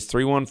recipe is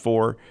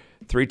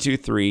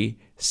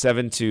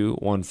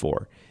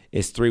 314-323-7214.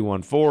 It's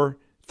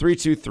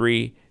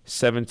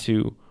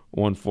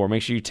 314-323-7214.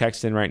 Make sure you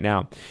text in right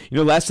now. You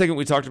know, last segment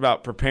we talked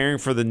about preparing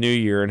for the new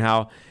year and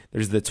how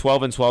There's the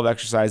 12 and 12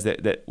 exercise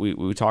that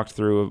we talked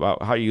through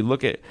about how you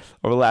look at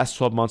over the last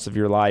 12 months of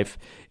your life,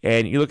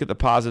 and you look at the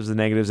positives and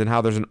negatives and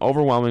how there's an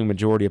overwhelming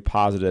majority of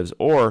positives,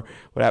 or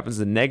what happens,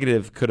 the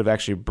negative could have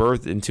actually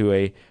birthed into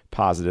a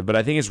positive. But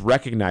I think it's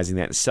recognizing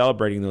that and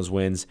celebrating those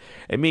wins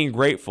and being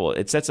grateful.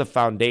 It sets a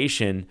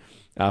foundation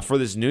for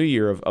this new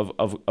year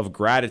of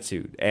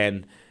gratitude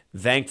and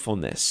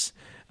thankfulness,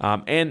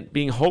 and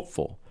being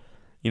hopeful.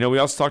 We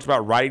also talked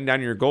about writing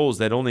down your goals,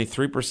 that only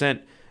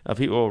 3% of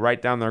people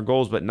write down their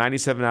goals, but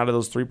 97% out of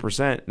those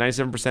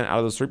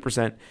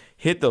 3%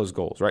 hit those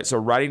goals, right? So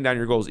writing down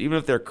your goals, even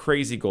if they're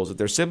crazy goals, if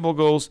they're simple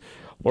goals,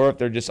 or if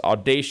they're just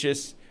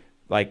audacious,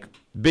 like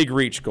big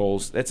reach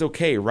goals, that's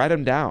okay. Write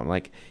them down.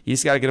 Like, you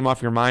just got to get them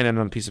off your mind and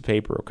on a piece of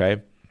paper,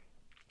 okay?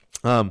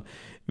 And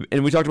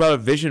we talked about a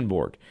vision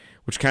board,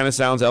 which kind of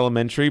sounds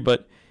elementary,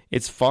 but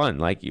it's fun.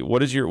 Like, what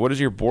does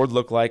your board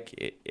look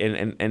like,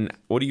 and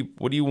what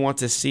do you want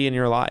to see in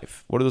your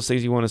life? What are those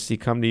things you want to see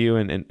come to you,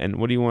 and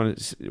what do you want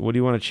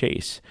to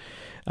chase?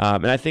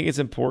 And I think it's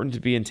important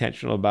to be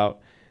intentional about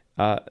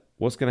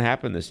what's going to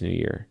happen this new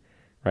year,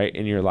 right,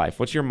 in your life.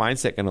 What's your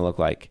mindset going to look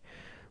like?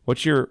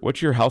 What's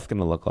your health going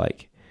to look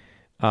like?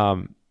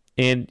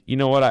 And you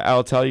know what?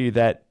 I'll tell you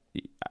that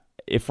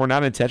if we're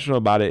not intentional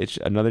about it,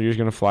 another year's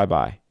going to fly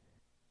by.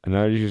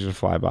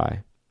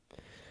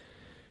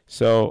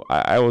 So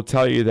I will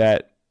tell you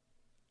this,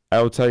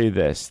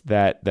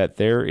 that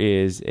there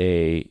is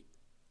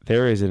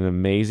an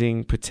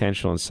amazing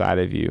potential inside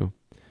of you.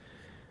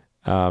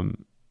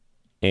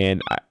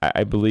 And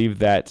I believe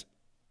that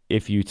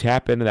if you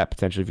tap into that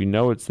potential, if you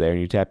know it's there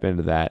and you tap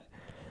into that,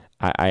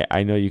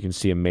 I know you can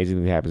see amazing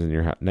things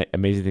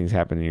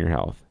happen in your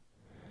health.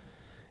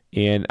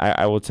 And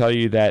I will tell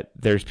you that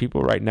there's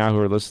people right now who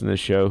are listening to the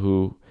show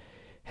who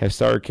have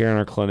started care in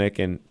our clinic,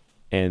 and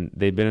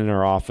they've been in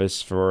our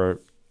office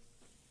for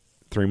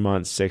 3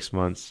 months, 6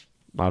 months.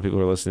 A lot of people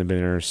who are listening have been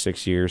in there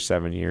 6 years,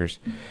 7 years.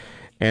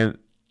 And,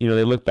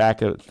 they look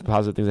back at the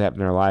positive things that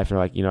happened in their life, and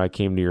they're like, I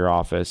came to your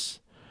office,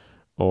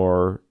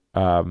 or,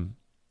 I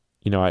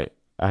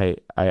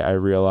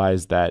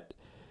realized that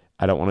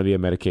I don't want to be on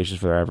medications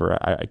forever.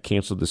 I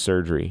canceled the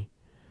surgery.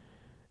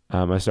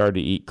 I started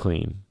to eat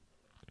clean,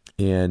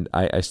 and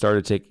I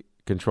started to take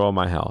control of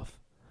my health.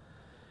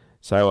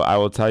 So I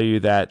will tell you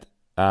that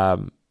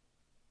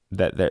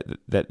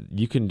that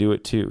you can do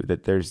it too.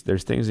 That there's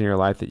things in your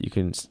life that you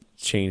can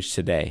change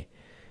today.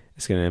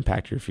 It's going to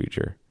impact your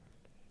future,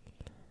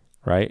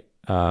 right?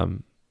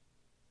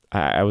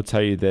 I will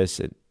tell you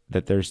this,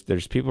 that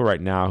there's people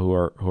right now who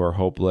are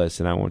hopeless,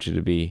 and I want you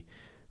to be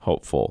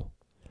hopeful.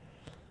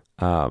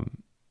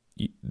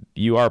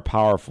 You are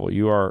powerful.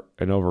 You are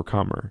an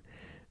overcomer,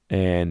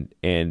 and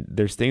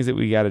there's things that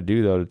we got to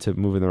do though to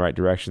move in the right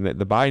direction. That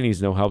the body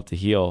needs no help to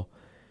heal;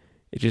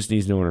 it just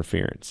needs no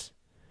interference.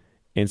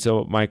 And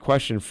so my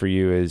question for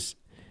you is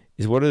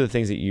what are the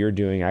things that you're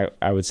doing,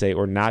 I would say,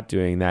 or not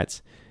doing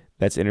that's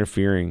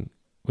interfering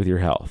with your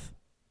health?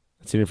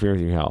 That's interfering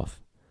with your health.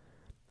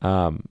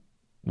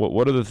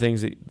 What are the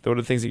things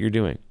that you're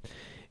doing?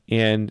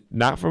 And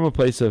not from a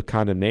place of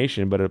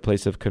condemnation, but a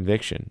place of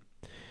conviction.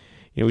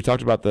 We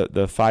talked about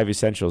the 5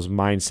 essentials: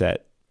 mindset,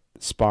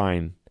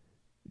 spine,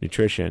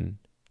 nutrition,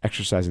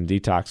 exercise, and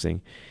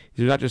detoxing.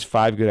 These are not just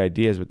 5 good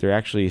ideas, but they're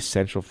actually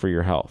essential for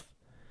your health.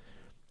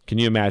 Can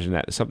you imagine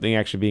that? Something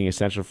actually being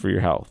essential for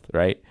your health,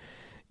 right?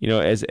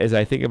 As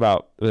I think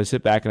about, as I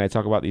sit back and I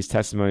talk about these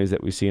testimonies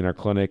that we see in our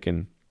clinic,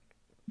 and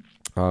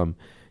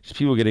just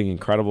people getting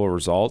incredible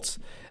results,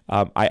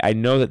 I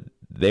know that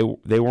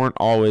they weren't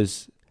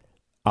always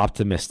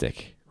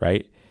optimistic,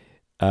 right?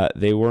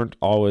 They weren't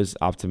always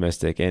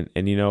optimistic, and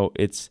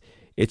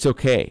it's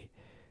okay.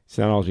 It's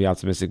not always be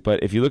optimistic,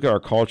 but if you look at our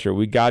culture,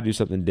 we got to do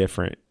something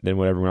different than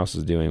what everyone else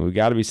is doing. We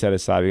got to be set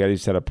aside. We got to be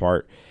set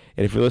apart.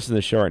 And if you're listening to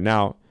the show right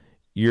now,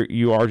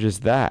 you are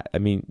just that. I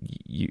mean,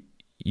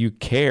 you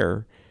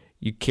care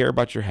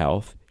about your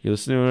health. You're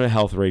listening to a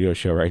health radio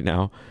show right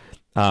now,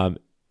 and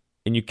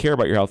you care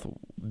about your health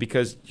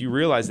because you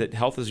realize that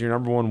health is your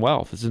number one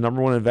wealth. It's the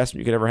number one investment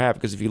you could ever have,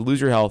 because if you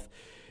lose your health,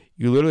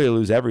 you literally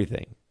lose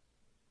everything.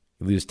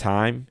 You lose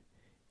time,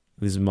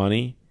 you lose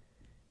money,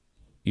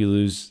 you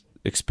lose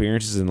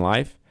experiences in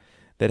life.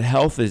 That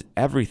health is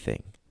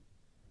everything.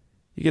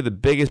 You get the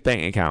biggest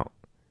bank account,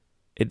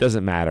 it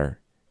doesn't matter.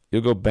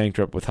 You'll go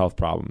bankrupt with health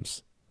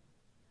problems.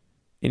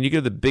 And you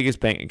get the biggest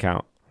bank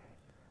account,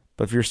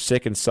 but if you're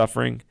sick and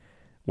suffering,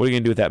 what are you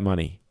going to do with that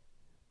money,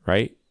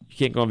 right? You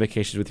can't go on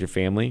vacations with your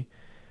family,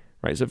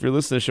 right? So if you're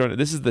listening to the show,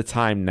 this is the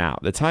time now.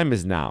 The time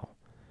is now,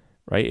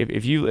 right?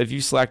 If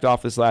you slacked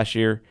off this last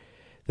year,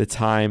 the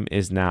time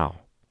is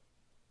now.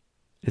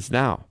 It's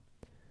now.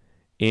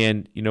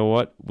 And you know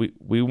what?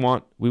 We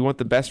want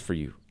the best for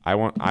you. I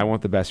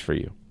want the best for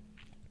you.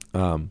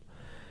 And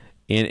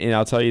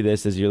I'll tell you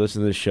this, as you're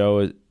listening to the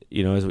show,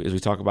 as we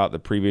talk about the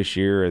previous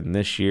year and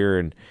this year,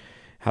 and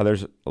how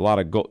there's a lot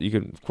of goal. You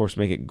can of course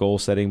make it goal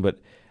setting, but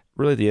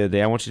really at the end of the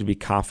day, I want you to be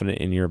confident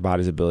in your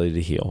body's ability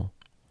to heal.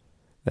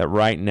 That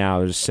right now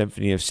there's a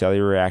symphony of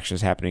cellular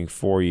reactions happening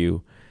for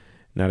you,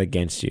 not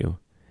against you.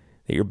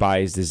 That your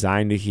body is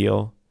designed to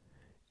heal,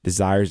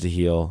 desires to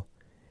heal,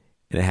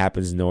 and it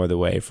happens no other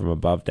way, from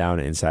above down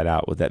and inside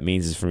out. What that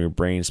means is from your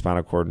brain,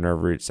 spinal cord,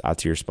 nerve roots out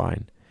to your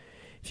spine.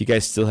 If you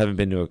guys still haven't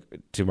been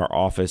to our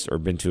office or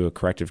been to a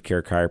corrective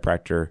care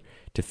chiropractor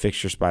to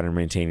fix your spine and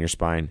maintain your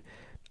spine,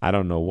 I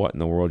don't know what in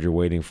the world you're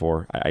waiting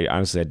for. I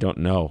honestly don't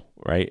know.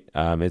 Right?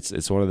 It's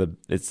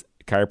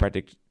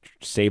chiropractic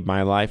saved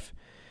my life.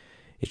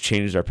 It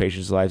changes our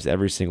patients' lives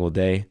every single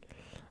day,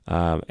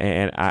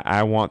 and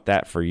I want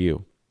that for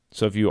you.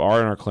 So if you are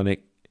in our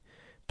clinic,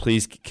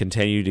 please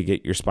continue to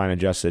get your spine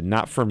adjusted,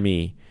 not for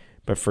me,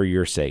 but for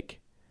your sake.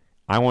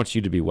 I want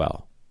you to be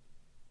well.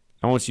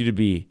 I want you to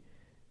be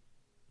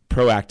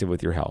proactive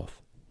with your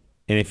health.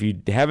 And if you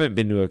haven't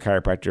been to a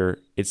chiropractor,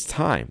 it's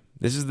time.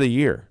 This is the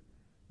year.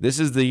 This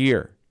is the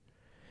year.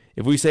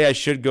 If we say I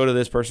should go to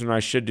this person or I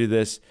should do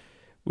this,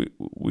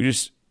 we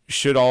just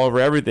should all over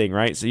everything,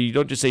 right? So you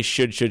don't just say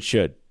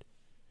should.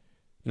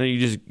 No,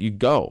 you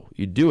go.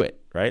 You do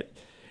it, right?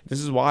 This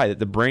is why that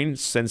the brain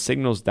sends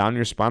signals down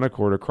your spinal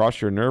cord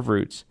across your nerve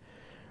roots.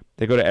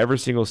 They go to every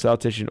single cell,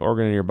 tissue, and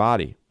organ in your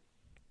body.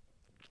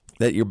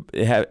 That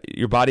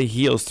your body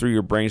heals through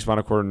your brain,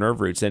 spinal cord, and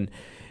nerve roots, and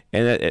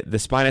the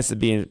spine has to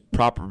be in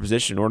proper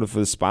position. In order for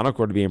the spinal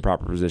cord to be in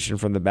proper position,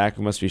 from the back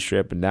we must be straight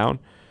up and down.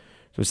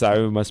 From the side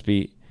we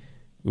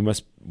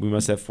must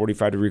have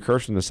 45-degree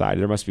curves from the side.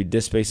 There must be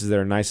disc spaces that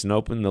are nice and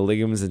open. The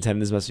ligaments and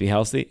tendons must be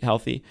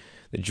healthy.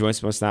 The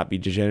joints must not be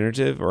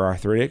degenerative or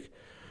arthritic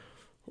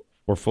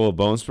or full of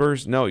bone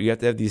spurs. No, you have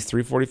to have these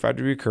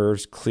 345-degree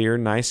curves, clear,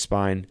 nice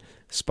spine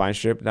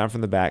straight up and down from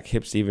the back,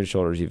 hips even,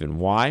 shoulders even.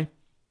 Why?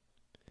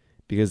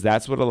 Because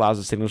that's what allows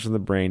the signals from the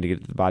brain to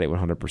get to the body at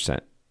 100%.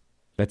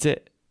 That's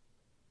it.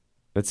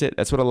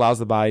 That's what allows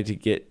the body to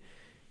get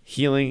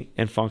healing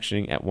and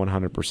functioning at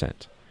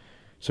 100%.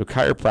 So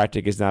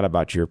chiropractic is not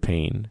about your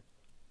pain.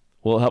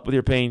 Will it help with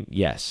your pain?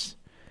 Yes.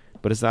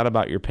 But it's not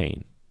about your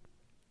pain.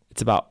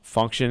 It's about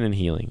function and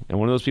healing. And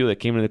one of those people that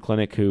came into the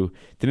clinic who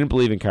didn't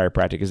believe in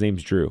chiropractic, his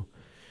name's Drew.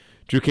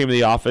 Drew came to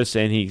the office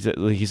and he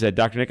said,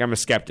 Dr. Nick, I'm a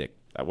skeptic.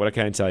 What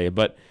can I tell you?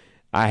 But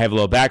I have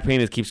low back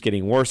pain. It keeps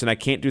getting worse, and I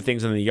can't do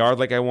things in the yard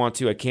like I want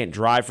to. I can't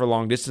drive for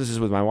long distances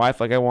with my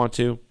wife like I want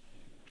to.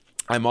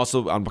 I'm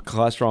also on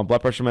cholesterol and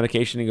blood pressure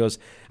medication. He goes,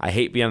 I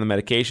hate being on the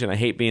medication. I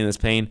hate being in this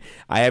pain.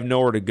 I have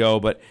nowhere to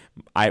go, but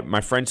my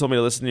friend told me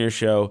to listen to your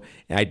show,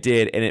 and I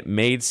did, and it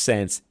made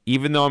sense.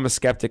 Even though I'm a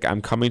skeptic, I'm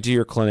coming to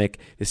your clinic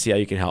to see how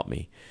you can help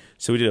me.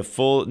 So we did a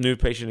full new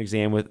patient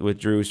exam with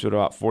Drew. We spent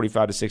about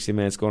 45 to 60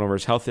 minutes going over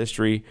his health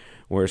history,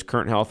 where his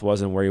current health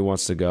was and where he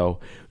wants to go.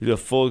 We did a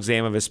full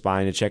exam of his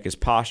spine to check his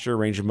posture,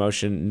 range of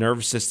motion,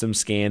 nervous system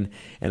scan,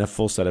 and a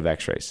full set of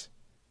x-rays.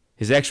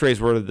 His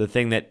x-rays were the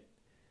thing that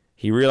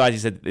he realized. He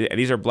said,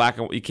 these are black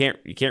and you can't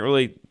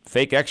really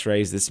fake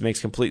x-rays. This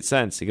makes complete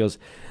sense. He goes,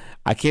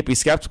 I can't be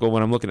skeptical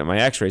when I'm looking at my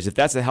x-rays. If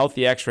that's a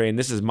healthy x-ray and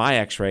this is my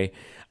x-ray,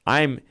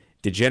 I'm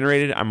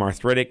degenerated, I'm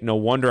arthritic. No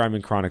wonder I'm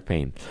in chronic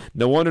pain.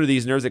 No wonder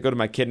these nerves that go to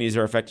my kidneys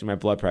are affecting my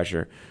blood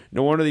pressure.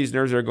 No wonder these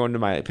nerves that are going to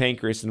my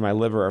pancreas and my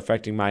liver are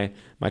affecting my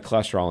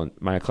cholesterol and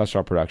my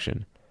cholesterol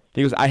production.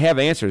 He goes, I have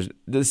answers.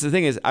 The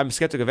thing is, I'm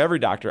skeptic of every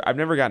doctor. I've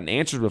never gotten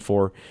answers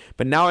before,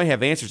 but now I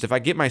have answers. If I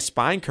get my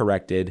spine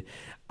corrected,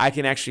 I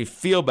can actually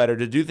feel better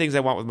to do things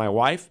I want with my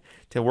wife,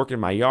 to work in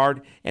my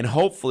yard, and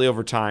hopefully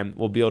over time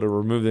we'll be able to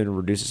remove it and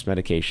reduce this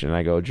medication. And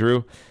I go,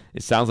 Drew,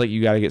 it sounds like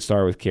you got to get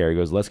started with care. He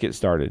goes, let's get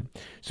started.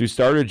 So we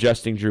started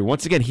adjusting Drew.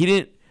 Once again, he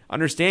didn't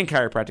understand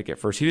chiropractic at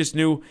first. He just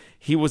knew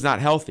he was not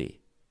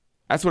healthy.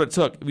 That's what it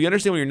took. If you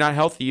understand when you're not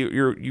healthy,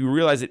 you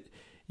realize that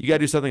you got to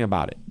do something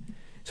about it.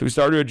 So we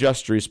started to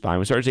adjust Drew's spine.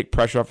 We started to take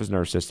pressure off his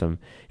nervous system.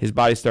 His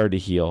body started to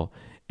heal.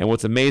 And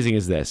what's amazing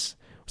is this.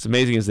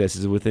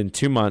 Is within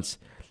 2 months,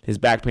 his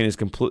back pain is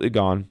completely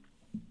gone.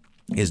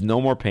 He has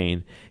no more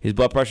pain. His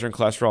blood pressure and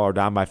cholesterol are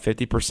down by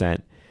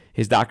 50%.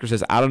 His doctor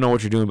says, I don't know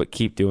what you're doing, but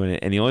keep doing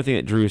it. And the only thing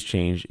that Drew has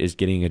changed is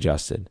getting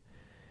adjusted.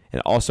 And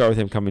it all started with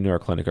him coming to our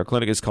clinic. Our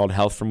clinic is called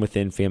Health from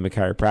Within Family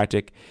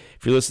Chiropractic.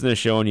 If you're listening to the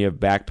show and you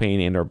have back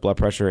pain and or blood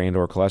pressure and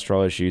or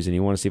cholesterol issues and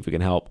you want to see if we can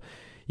help,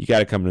 you got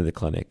to come into the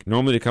clinic.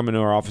 Normally to come into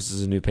our office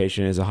as a new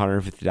patient is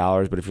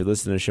 $150, but if you're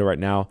listening to the show right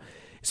now,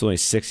 it's only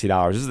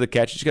 $60. This is the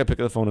catch. You just got to pick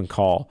up the phone and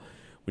call.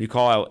 When you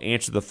call, I will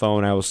answer the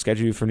phone. I will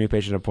schedule you for a new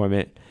patient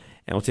appointment,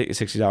 and we'll take a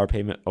 $60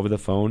 payment over the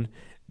phone.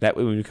 That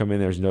way when you come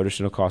in, there's no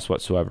additional cost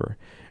whatsoever.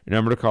 Your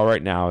number to call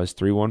right now is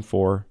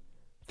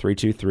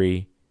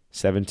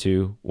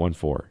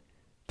 314-323-7214.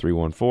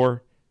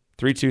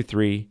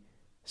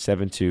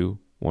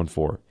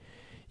 314-323-7214.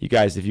 You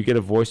guys, if you get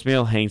a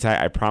voicemail, hang tight.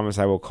 I promise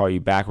I will call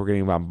you back. We're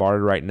getting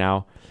bombarded right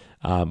now,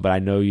 but I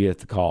know you have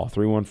to call.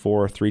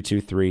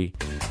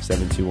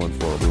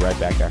 314-323-7214. We'll be right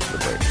back after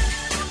the break.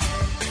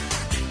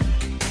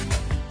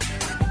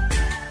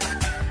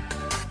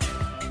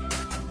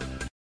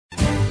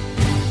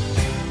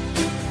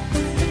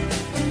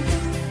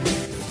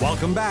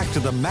 Welcome back to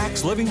the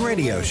Max Living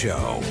Radio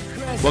Show.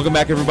 Welcome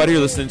back, everybody.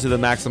 You're listening to the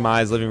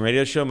Maximize Living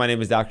Radio Show. My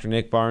name is Dr.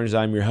 Nick Barnes.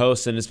 I'm your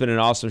host, and it's been an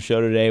awesome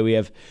show today. We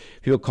have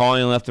people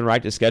calling left and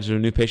right to schedule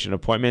new patient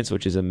appointments,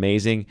 which is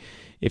amazing.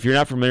 If you're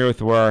not familiar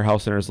with where our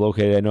health center is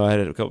located, I know I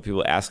had a couple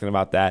people asking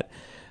about that.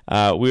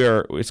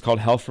 It's called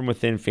Health from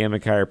Within Family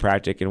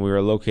Chiropractic, and we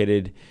are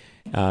located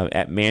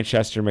at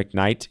Manchester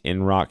McKnight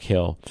in Rock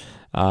Hill.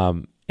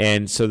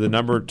 And so the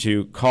number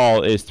to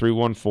call is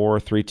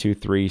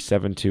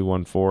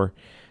 314-323-7214,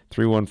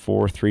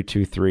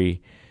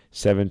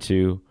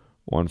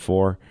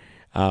 314-323-7214.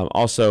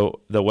 Also,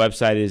 the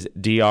website is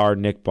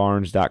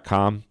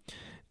drnickbarnes.com,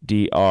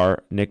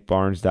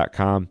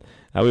 drnickbarnes.com.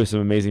 We have some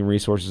amazing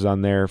resources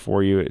on there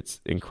for you. It's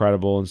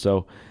incredible. And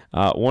so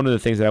one of the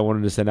things that I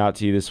wanted to send out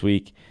to you this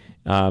week,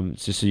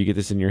 just so you get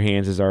this in your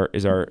hands, is our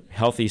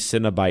Healthy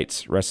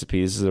Cinnabites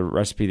recipe. This is a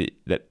recipe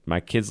that my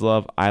kids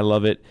love. I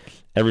love it.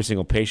 Every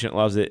single patient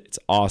loves it. It's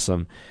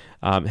awesome.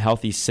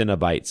 Healthy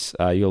Cinnabites.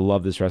 You'll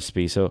love this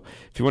recipe. So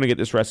if you want to get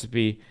this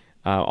recipe,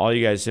 all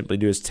you guys simply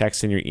do is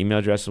text in your email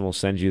address and we'll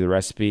send you the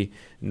recipe.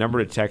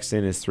 Number to text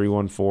in is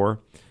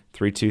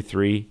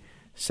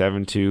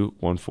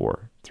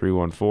 314-323-7214.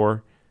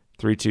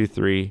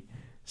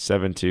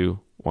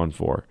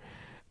 314-323-7214.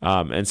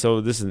 And so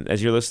listen,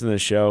 as you're listening to the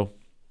show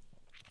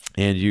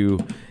and you're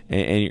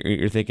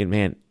thinking,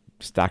 man,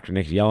 Dr.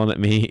 Nick's yelling at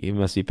me. He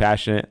must be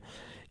passionate.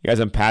 You guys,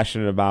 I'm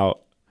passionate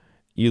about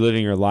you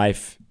living your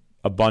life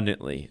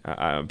abundantly.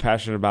 I'm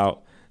passionate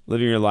about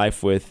living your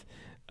life with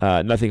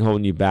nothing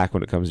holding you back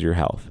when it comes to your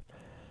health.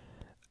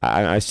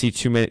 I see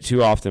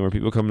too often where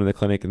people come into the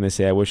clinic and they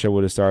say, I wish I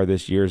would have started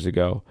this years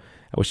ago.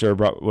 I wish I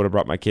would have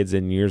brought my kids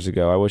in years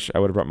ago. I wish I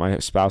would have brought my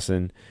spouse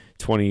in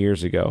 20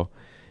 years ago.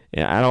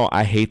 And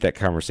I hate that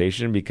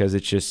conversation because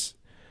it's just,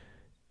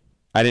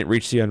 I didn't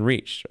reach the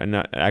unreached. I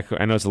know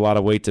it's a lot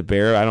of weight to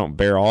bear. I don't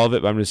bear all of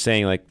it, but I'm just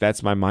saying, like,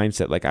 that's my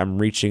mindset. Like, I'm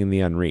reaching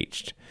the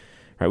unreached,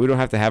 right? We don't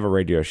have to have a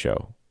radio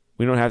show.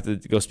 We don't have to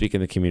go speak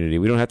in the community.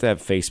 We don't have to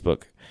have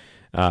Facebook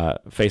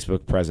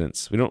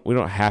presence. We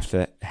don't have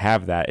to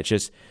have that. It's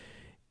just,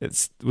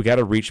 we got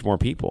to reach more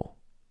people.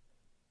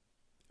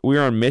 We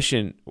are on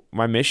mission.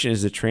 My mission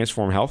is to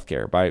transform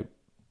healthcare by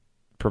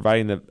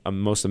providing the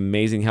most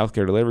amazing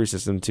healthcare delivery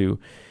system to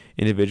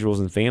individuals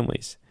and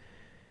families.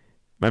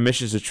 My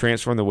mission is to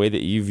transform the way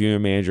that you view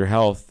and manage your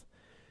health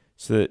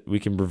so that we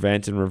can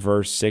prevent and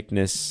reverse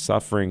sickness,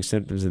 suffering,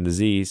 symptoms, and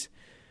disease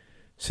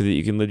so that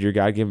you can live your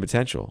God-given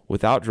potential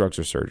without drugs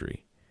or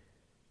surgery.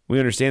 We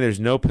understand there's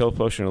no pill,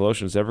 potion, or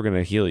lotion that's ever going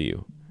to heal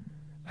you.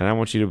 And I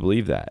want you to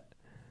believe that.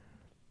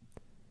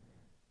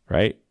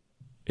 Right?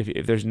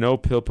 If there's no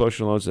pill,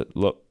 potion, or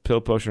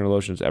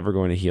lotion that's ever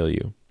going to heal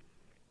you.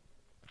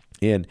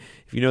 And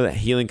if you know that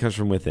healing comes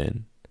from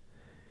within,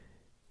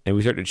 and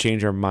we start to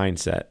change our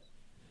mindset,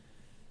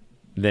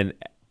 then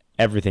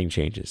everything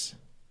changes.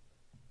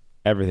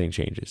 Everything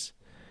changes.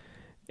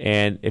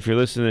 And if you're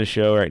listening to the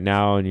show right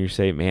now and you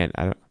say, man,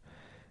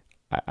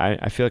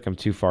 I feel like I'm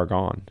too far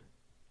gone.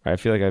 I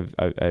feel like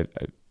I've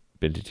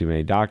been to too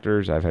many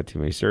doctors. I've had too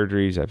many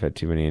surgeries. I've had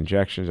too many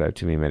injections. I have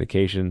too many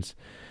medications.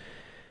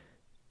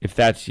 If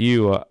that's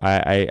you,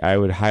 I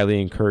would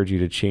highly encourage you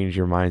to change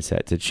your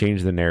mindset, to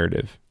change the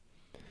narrative,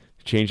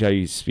 to change how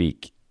you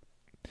speak,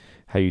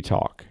 how you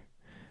talk,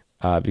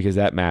 because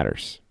that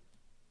matters.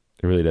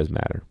 It really does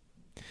matter.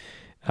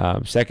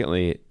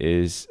 Secondly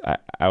is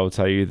I will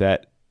tell you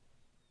that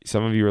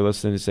some of you are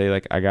listening to say,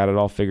 like, I got it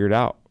all figured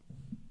out.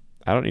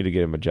 I don't need to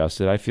get them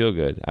adjusted. I feel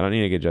good. I don't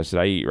need to get adjusted.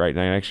 I eat right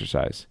and I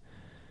exercise.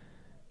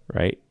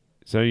 Right?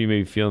 Some of you may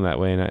be feeling that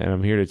way, and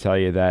I'm here to tell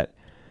you that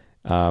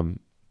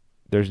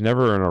there's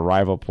never an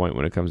arrival point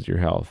when it comes to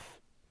your health.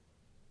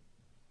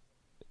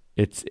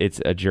 It's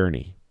a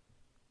journey.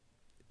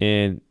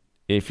 And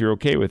if you're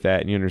okay with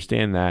that and you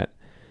understand that,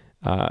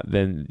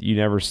 then you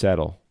never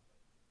settle.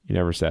 You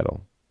never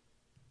settle.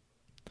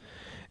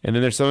 And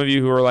then there's some of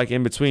you who are like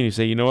in between. You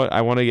say, you know what?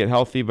 I want to get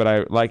healthy, but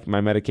I like my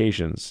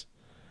medications.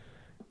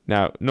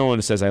 Now, no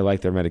one says I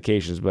like their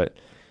medications, but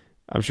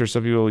I'm sure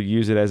some people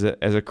use it as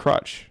a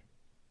crutch,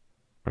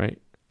 right?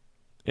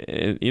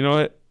 And you know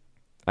what?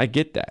 I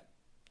get that.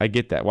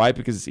 Why?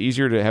 Because it's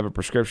easier to have a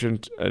prescription,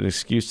 an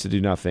excuse to do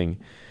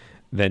nothing,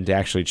 than to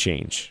actually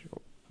change.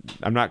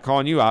 I'm not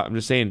calling you out. I'm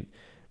just saying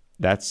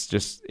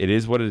it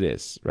is what it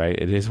is, right?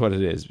 It is what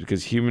it is,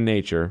 because human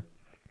nature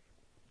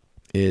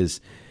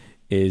is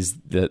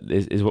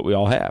what we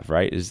all have,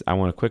 right? Is I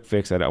want a quick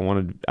fix. I don't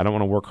want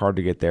to work hard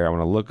to get there. I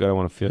want to look good. I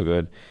want to feel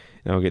good,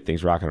 and I'll get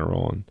things rocking and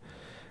rolling.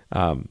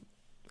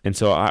 And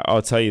so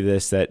I'll tell you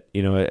this, that,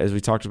 you know, as we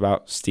talked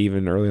about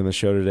Stephen early in the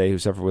show today, who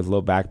suffered with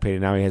low back pain,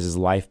 and now he has his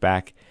life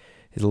back.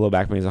 His low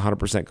back pain is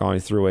 100% gone. He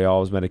threw away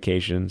all his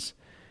medications.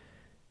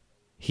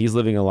 He's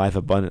living a life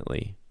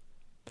abundantly.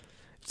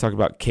 Let's talk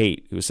about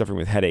Kate, who was suffering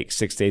with headaches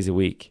 6 days a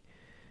week,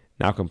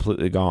 now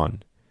completely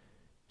gone.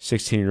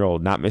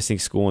 16-year-old, not missing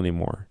school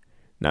anymore,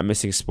 not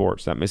missing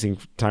sports, not missing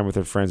time with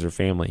her friends or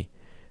family.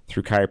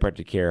 Through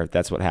chiropractic care,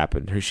 that's what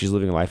happened. She's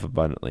living a life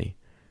abundantly.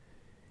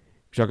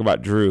 We talk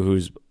about Drew,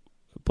 who's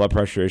blood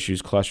pressure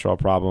issues, cholesterol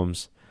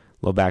problems,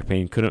 low back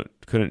pain, couldn't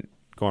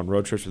go on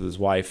road trips with his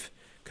wife,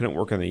 couldn't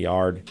work in the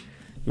yard.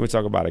 We want to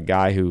talk about a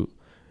guy who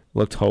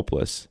looked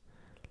hopeless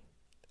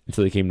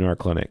until he came to our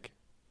clinic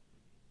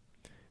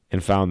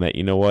and found that,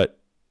 you know what,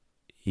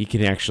 he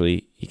can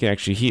actually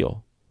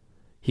heal.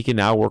 He can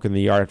now work in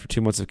the yard. After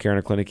 2 months of care in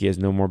a clinic, he has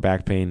no more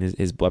back pain.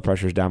 His blood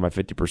pressure is down by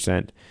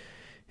 50%.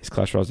 His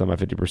cholesterol is down by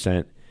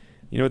 50%.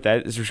 You know what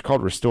that is? It's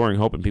called restoring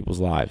hope in people's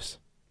lives.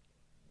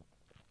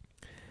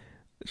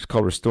 It's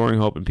called restoring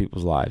hope in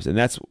people's lives. And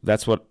that's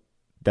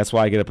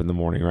why I get up in the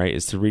morning, right?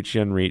 Is to reach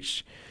the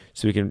unreached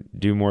so we can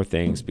do more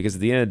things. Because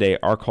at the end of the day,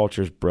 our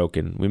culture is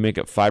broken. We make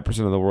up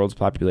 5% of the world's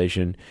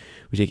population.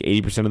 We take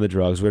 80% of the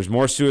drugs. There's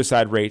more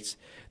suicide rates.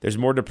 There's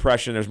more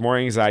depression. There's more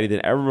anxiety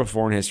than ever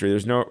before in history.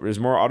 There's more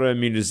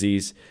autoimmune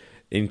disease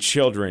in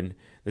children.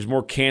 There's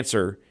more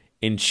cancer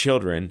in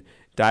children.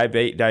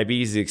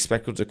 Diabetes is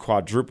expected to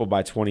quadruple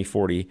by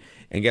 2040.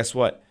 And guess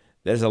what?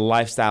 There's a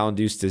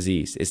lifestyle-induced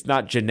disease. It's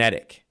not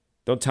genetic.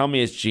 Don't tell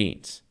me it's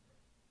genes.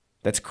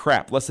 That's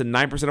crap. Less than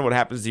 9% of what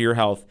happens to your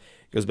health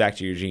goes back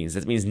to your genes.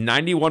 That means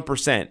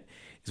 91%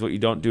 is what you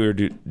don't do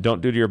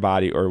to your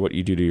body or what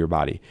you do to your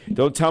body.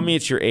 Don't tell me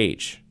it's your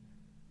age.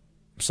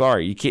 I'm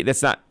sorry, you can't.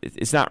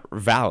 It's not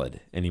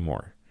valid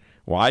anymore.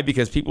 Why?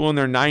 Because people in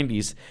their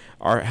 90s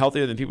are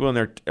healthier than people in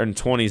their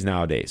 20s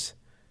nowadays.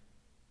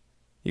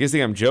 You guys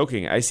think I'm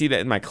joking? I see that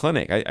in my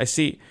clinic. I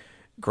see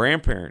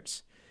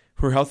grandparents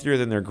who are healthier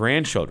than their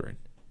grandchildren.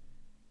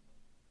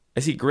 I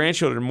see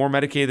grandchildren more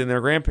medicated than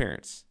their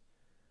grandparents.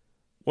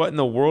 What in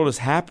the world is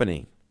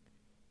happening?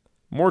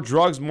 More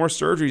drugs, more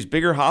surgeries,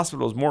 bigger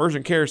hospitals, more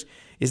urgent cares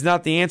is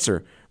not the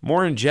answer.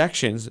 More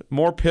injections,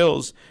 more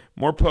pills,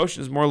 more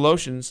potions, more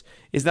lotions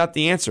is not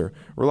the answer.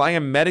 Relying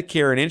on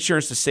Medicare and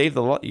insurance to save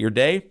your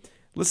day?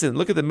 Listen,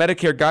 look at the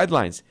Medicare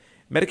guidelines.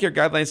 Medicare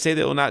guidelines say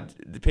they will not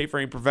pay for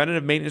any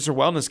preventative maintenance or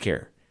wellness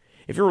care.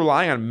 If you're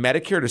relying on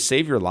Medicare to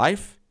save your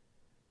life,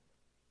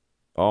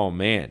 oh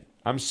man,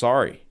 I'm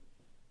sorry.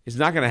 It's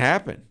not going to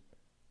happen.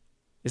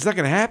 It's not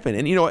going to happen.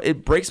 And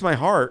it breaks my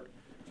heart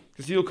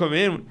because people come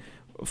in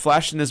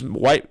flashing this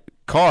white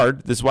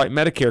card, this white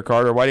Medicare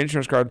card or white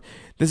insurance card.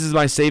 This is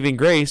my saving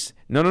grace.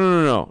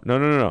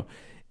 No.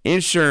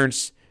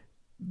 Insurance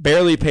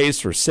barely pays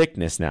for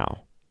sickness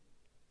now.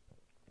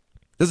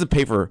 It doesn't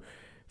pay for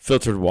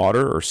filtered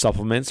water or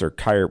supplements or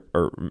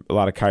a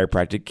lot of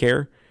chiropractic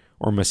care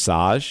or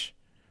massage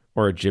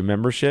or a gym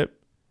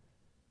membership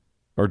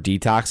or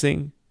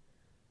detoxing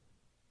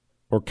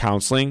or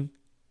counseling.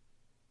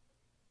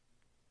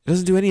 It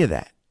doesn't do any of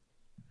that.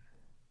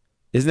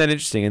 Isn't that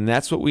interesting? And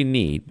that's what we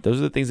need. Those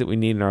are the things that we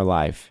need in our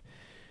life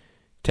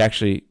to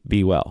actually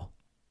be well.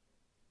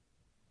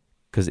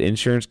 Because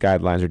insurance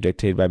guidelines are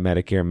dictated by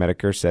Medicare.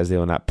 Medicare says they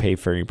will not pay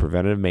for any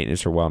preventative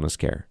maintenance or wellness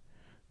care.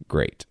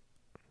 Great.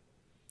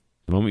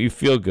 The moment you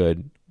feel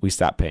good, we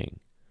stop paying.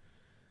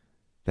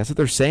 That's what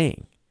they're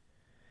saying.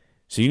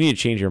 So you need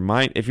to change your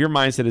mind. If your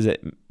mindset is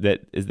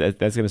that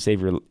that's going to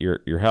save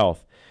your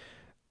health,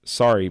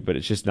 sorry, but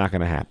it's just not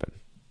going to happen.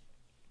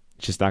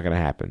 It's just not going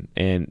to happen.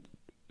 And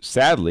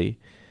sadly,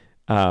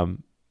 I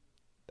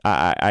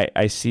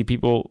see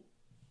people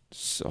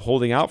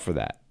holding out for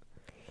that.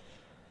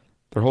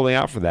 They're holding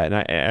out for that, and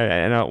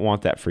I don't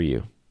want that for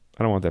you.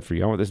 I don't want that for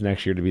you. I want this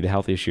next year to be the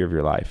healthiest year of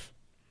your life.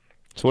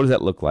 So what does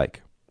that look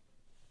like?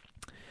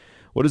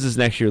 What does this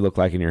next year look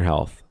like in your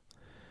health?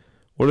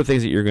 What are the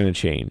things that you're going to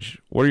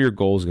change? What are your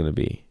goals going to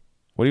be?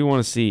 What do you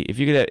want to see? If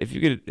you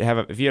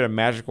had a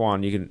magic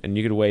wand, you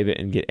could wave it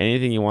and get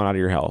anything you want out of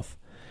your health.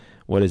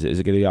 What is it? Is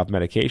it going to be off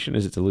medication?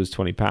 Is it to lose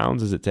 20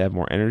 pounds? Is it to have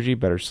more energy,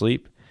 better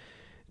sleep,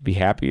 be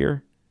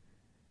happier,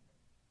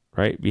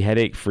 right? Be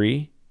headache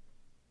free,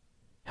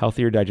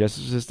 healthier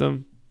digestive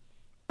system,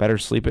 better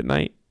sleep at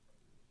night?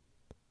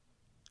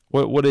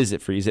 What is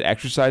it for you? Is it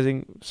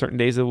exercising certain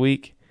days of the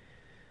week?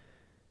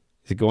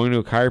 Is it going to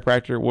a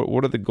chiropractor?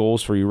 What are the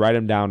goals for you? Write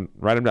them down.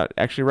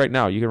 Actually, right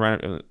now, you can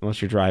write them, unless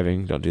you're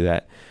driving. Don't do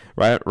that.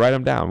 Write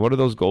them down. What are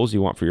those goals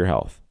you want for your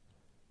health?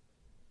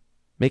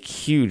 Make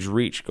huge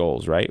reach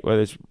goals, right?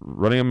 Whether it's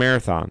running a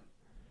marathon,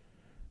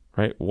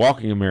 right?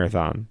 Walking a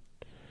marathon,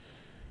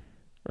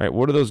 right?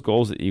 What are those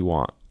goals that you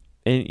want?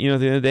 And, at the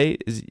end of the day,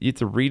 is you have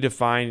to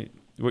redefine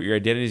what your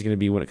identity is going to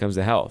be when it comes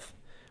to health.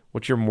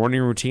 What's your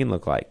morning routine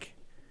look like?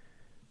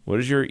 What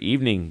does your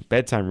evening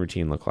bedtime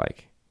routine look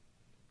like?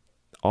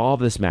 All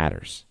of this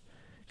matters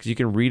because you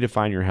can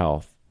redefine your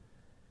health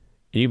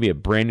and you can be a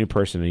brand new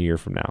person a year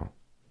from now.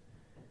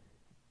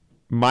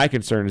 My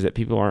concern is that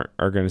people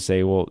are going to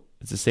say, well,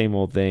 it's the same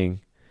old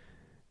thing,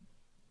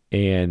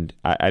 and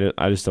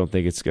I just don't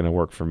think it's going to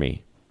work for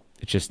me.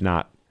 It's just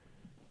not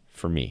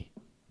for me.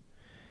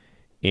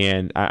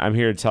 And I'm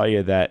here to tell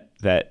you that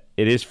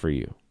it is for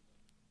you.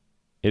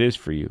 It is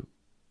for you.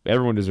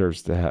 Everyone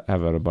deserves to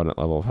have an abundant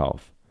level of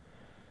health.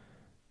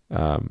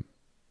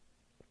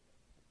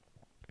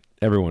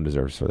 Everyone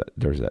deserves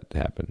that to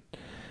happen.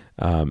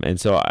 And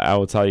so I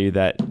will tell you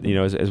that,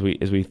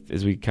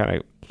 as we kind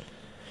of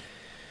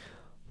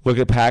look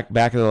at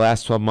back in the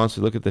last 12 months,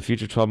 we look at the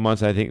future 12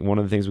 months, I think one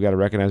of the things we got to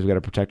recognize, we got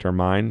to protect our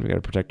mind. We got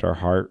to protect our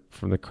heart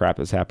from the crap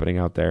that's happening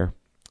out there.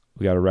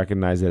 We got to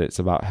recognize that it's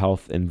about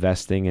health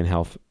investing and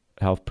health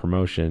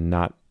promotion,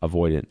 not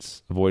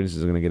avoidance. Avoidance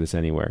isn't going to get us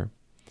anywhere.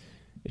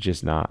 It's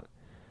just not.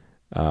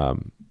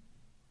 And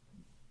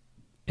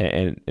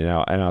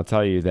I'll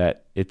tell you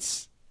that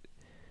it's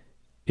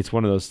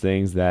one of those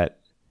things that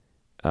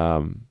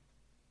that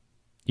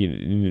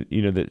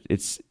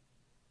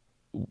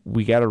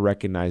we got to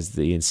recognize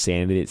the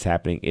insanity that's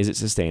happening. Is it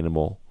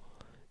sustainable?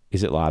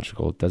 Is it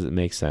logical? Does it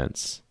make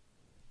sense?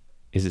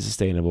 Is it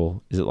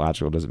sustainable? Is it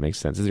logical? Does it make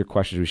sense? These are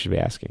questions we should be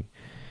asking.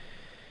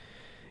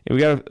 And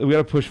we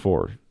gotta push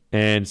forward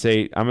and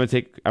say, I'm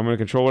gonna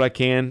control what I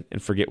can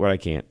and forget what I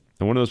can't.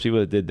 And one of those people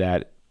that did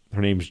that,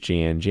 her name's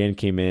Jan. Jan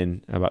came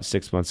in about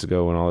 6 months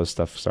ago when all this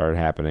stuff started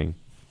happening.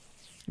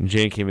 And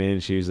Jan came in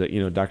and she was like,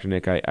 Dr.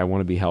 Nick, I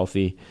want to be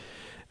healthy.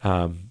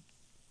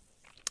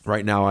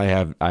 Right now I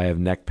have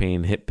neck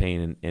pain, hip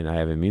pain, and I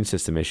have immune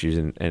system issues,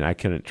 and I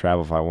couldn't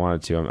travel if I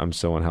wanted to. I'm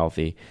so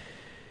unhealthy.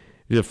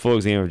 We did a full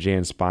exam of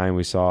Jan's spine.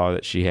 We saw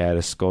that she had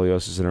a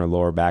scoliosis in her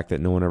lower back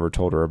that no one ever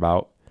told her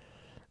about.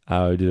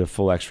 We did a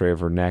full x-ray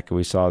of her neck, and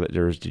we saw that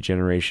there was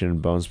degeneration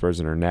and bone spurs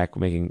in her neck,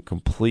 making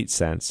complete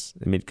sense.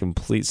 It made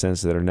complete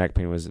sense that her neck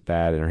pain was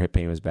bad and her hip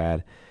pain was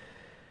bad.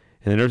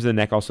 And the nerves of the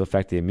neck also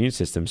affect the immune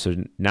system.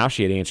 So now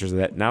she had answers to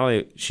that. Not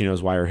only she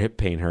knows why her hip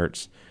pain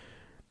hurts,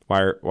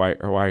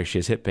 why she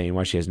has hip pain,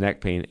 why she has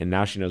neck pain, and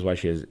now she knows why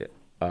she has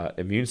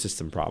immune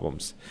system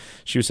problems.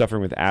 She was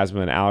suffering with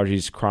asthma and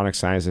allergies, chronic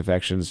sinus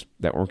infections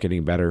that weren't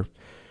getting better.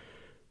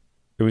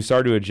 And we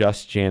started to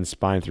adjust Jan's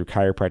spine through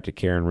chiropractic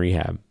care and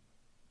rehab.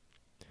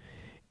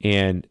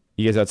 And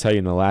you guys, I'll tell you,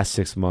 in the last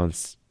 6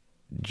 months,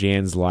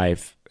 Jan's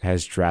life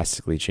has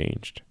drastically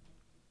changed.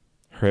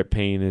 Her hip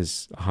pain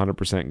is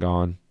 100%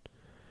 gone.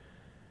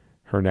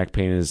 Her neck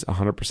pain is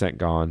 100%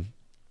 gone.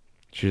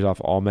 She's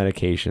off all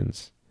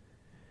medications.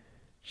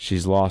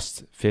 She's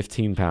lost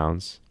 15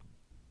 pounds,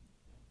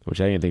 which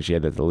I didn't think she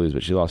had that to lose,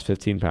 but she lost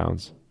 15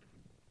 pounds.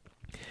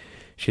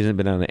 She hasn't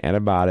been on an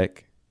antibiotic.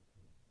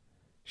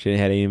 She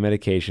hasn't had any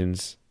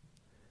medications.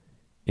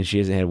 And she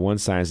hasn't had one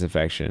sinus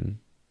infection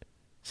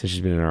since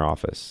she's been in our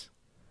office.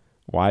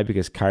 Why?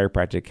 Because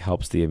chiropractic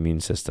helps the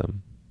immune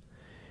system.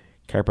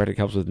 Chiropractic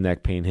helps with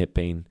neck pain, hip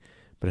pain,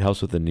 but it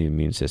helps with the new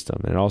immune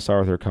system. And it all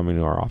started with her coming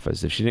to our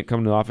office. If she didn't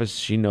come to the office,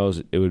 she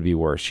knows it would be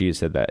worse. She has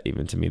said that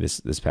even to me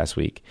this past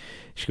week.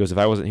 She goes, if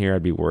I wasn't here,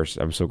 I'd be worse.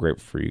 I'm so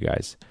grateful for you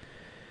guys.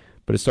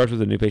 But it starts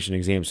with a new patient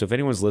exam. So if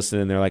anyone's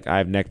listening, they're like, I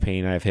have neck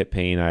pain, I have hip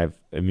pain, I have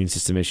immune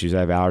system issues, I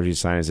have allergies,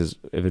 sinuses.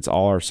 If it's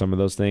all or some of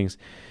those things,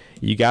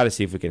 you got to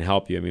see if we can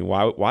help you. I mean,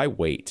 why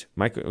wait?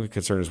 My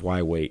concern is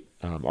why wait?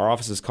 Our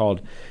office is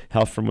called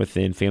Health from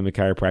Within Family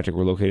Chiropractic.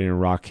 We're located in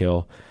Rock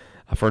Hill.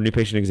 For a new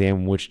patient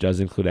exam, which does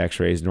include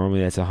x-rays,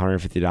 normally that's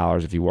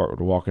 $150 if you were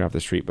walking off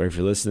the street. But if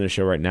you're listening to the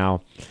show right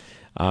now,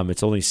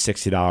 it's only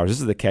 $60.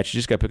 This is the catch. You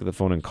just got to pick up the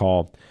phone and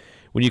call.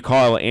 When you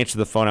call, I will answer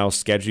the phone. I will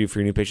schedule you for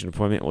your new patient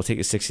appointment. We'll take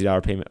a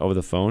 $60 payment over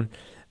the phone.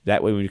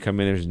 That way, when you come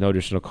in, there's no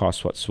additional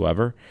cost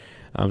whatsoever.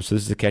 So this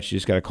is the catch. You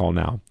just got to call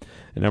now.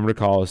 The number to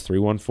call is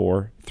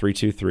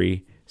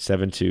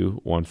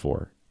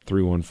 314-323-7214.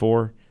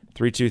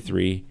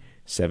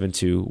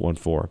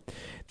 314-323-7214.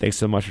 Thanks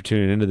so much for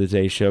tuning into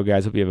today's show,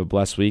 guys. Hope you have a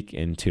blessed week,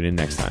 and tune in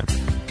next time.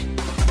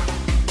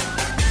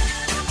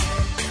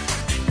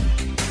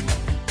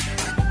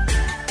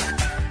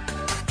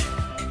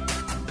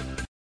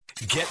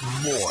 Get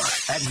more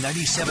at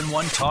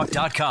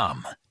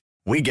 971talk.com.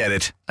 We get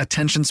it.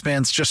 Attention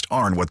spans just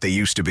aren't what they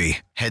used to be.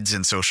 Heads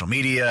in social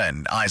media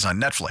and eyes on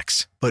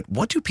Netflix. But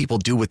what do people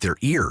do with their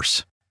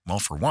ears? Well,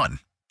 for one,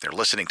 they're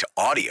listening to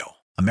audio.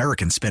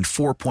 Americans spend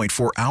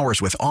 4.4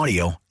 hours with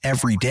audio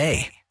every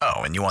day.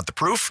 Oh, and you want the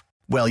proof?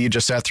 Well, you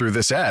just sat through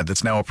this ad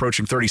that's now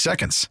approaching 30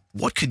 seconds.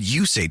 What could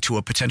you say to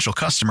a potential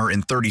customer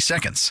in 30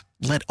 seconds?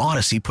 Let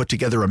Odyssey put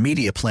together a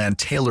media plan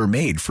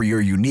tailor-made for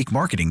your unique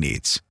marketing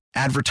needs.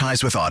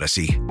 Advertise with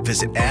Odyssey.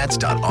 Visit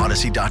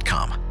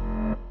ads.odyssey.com.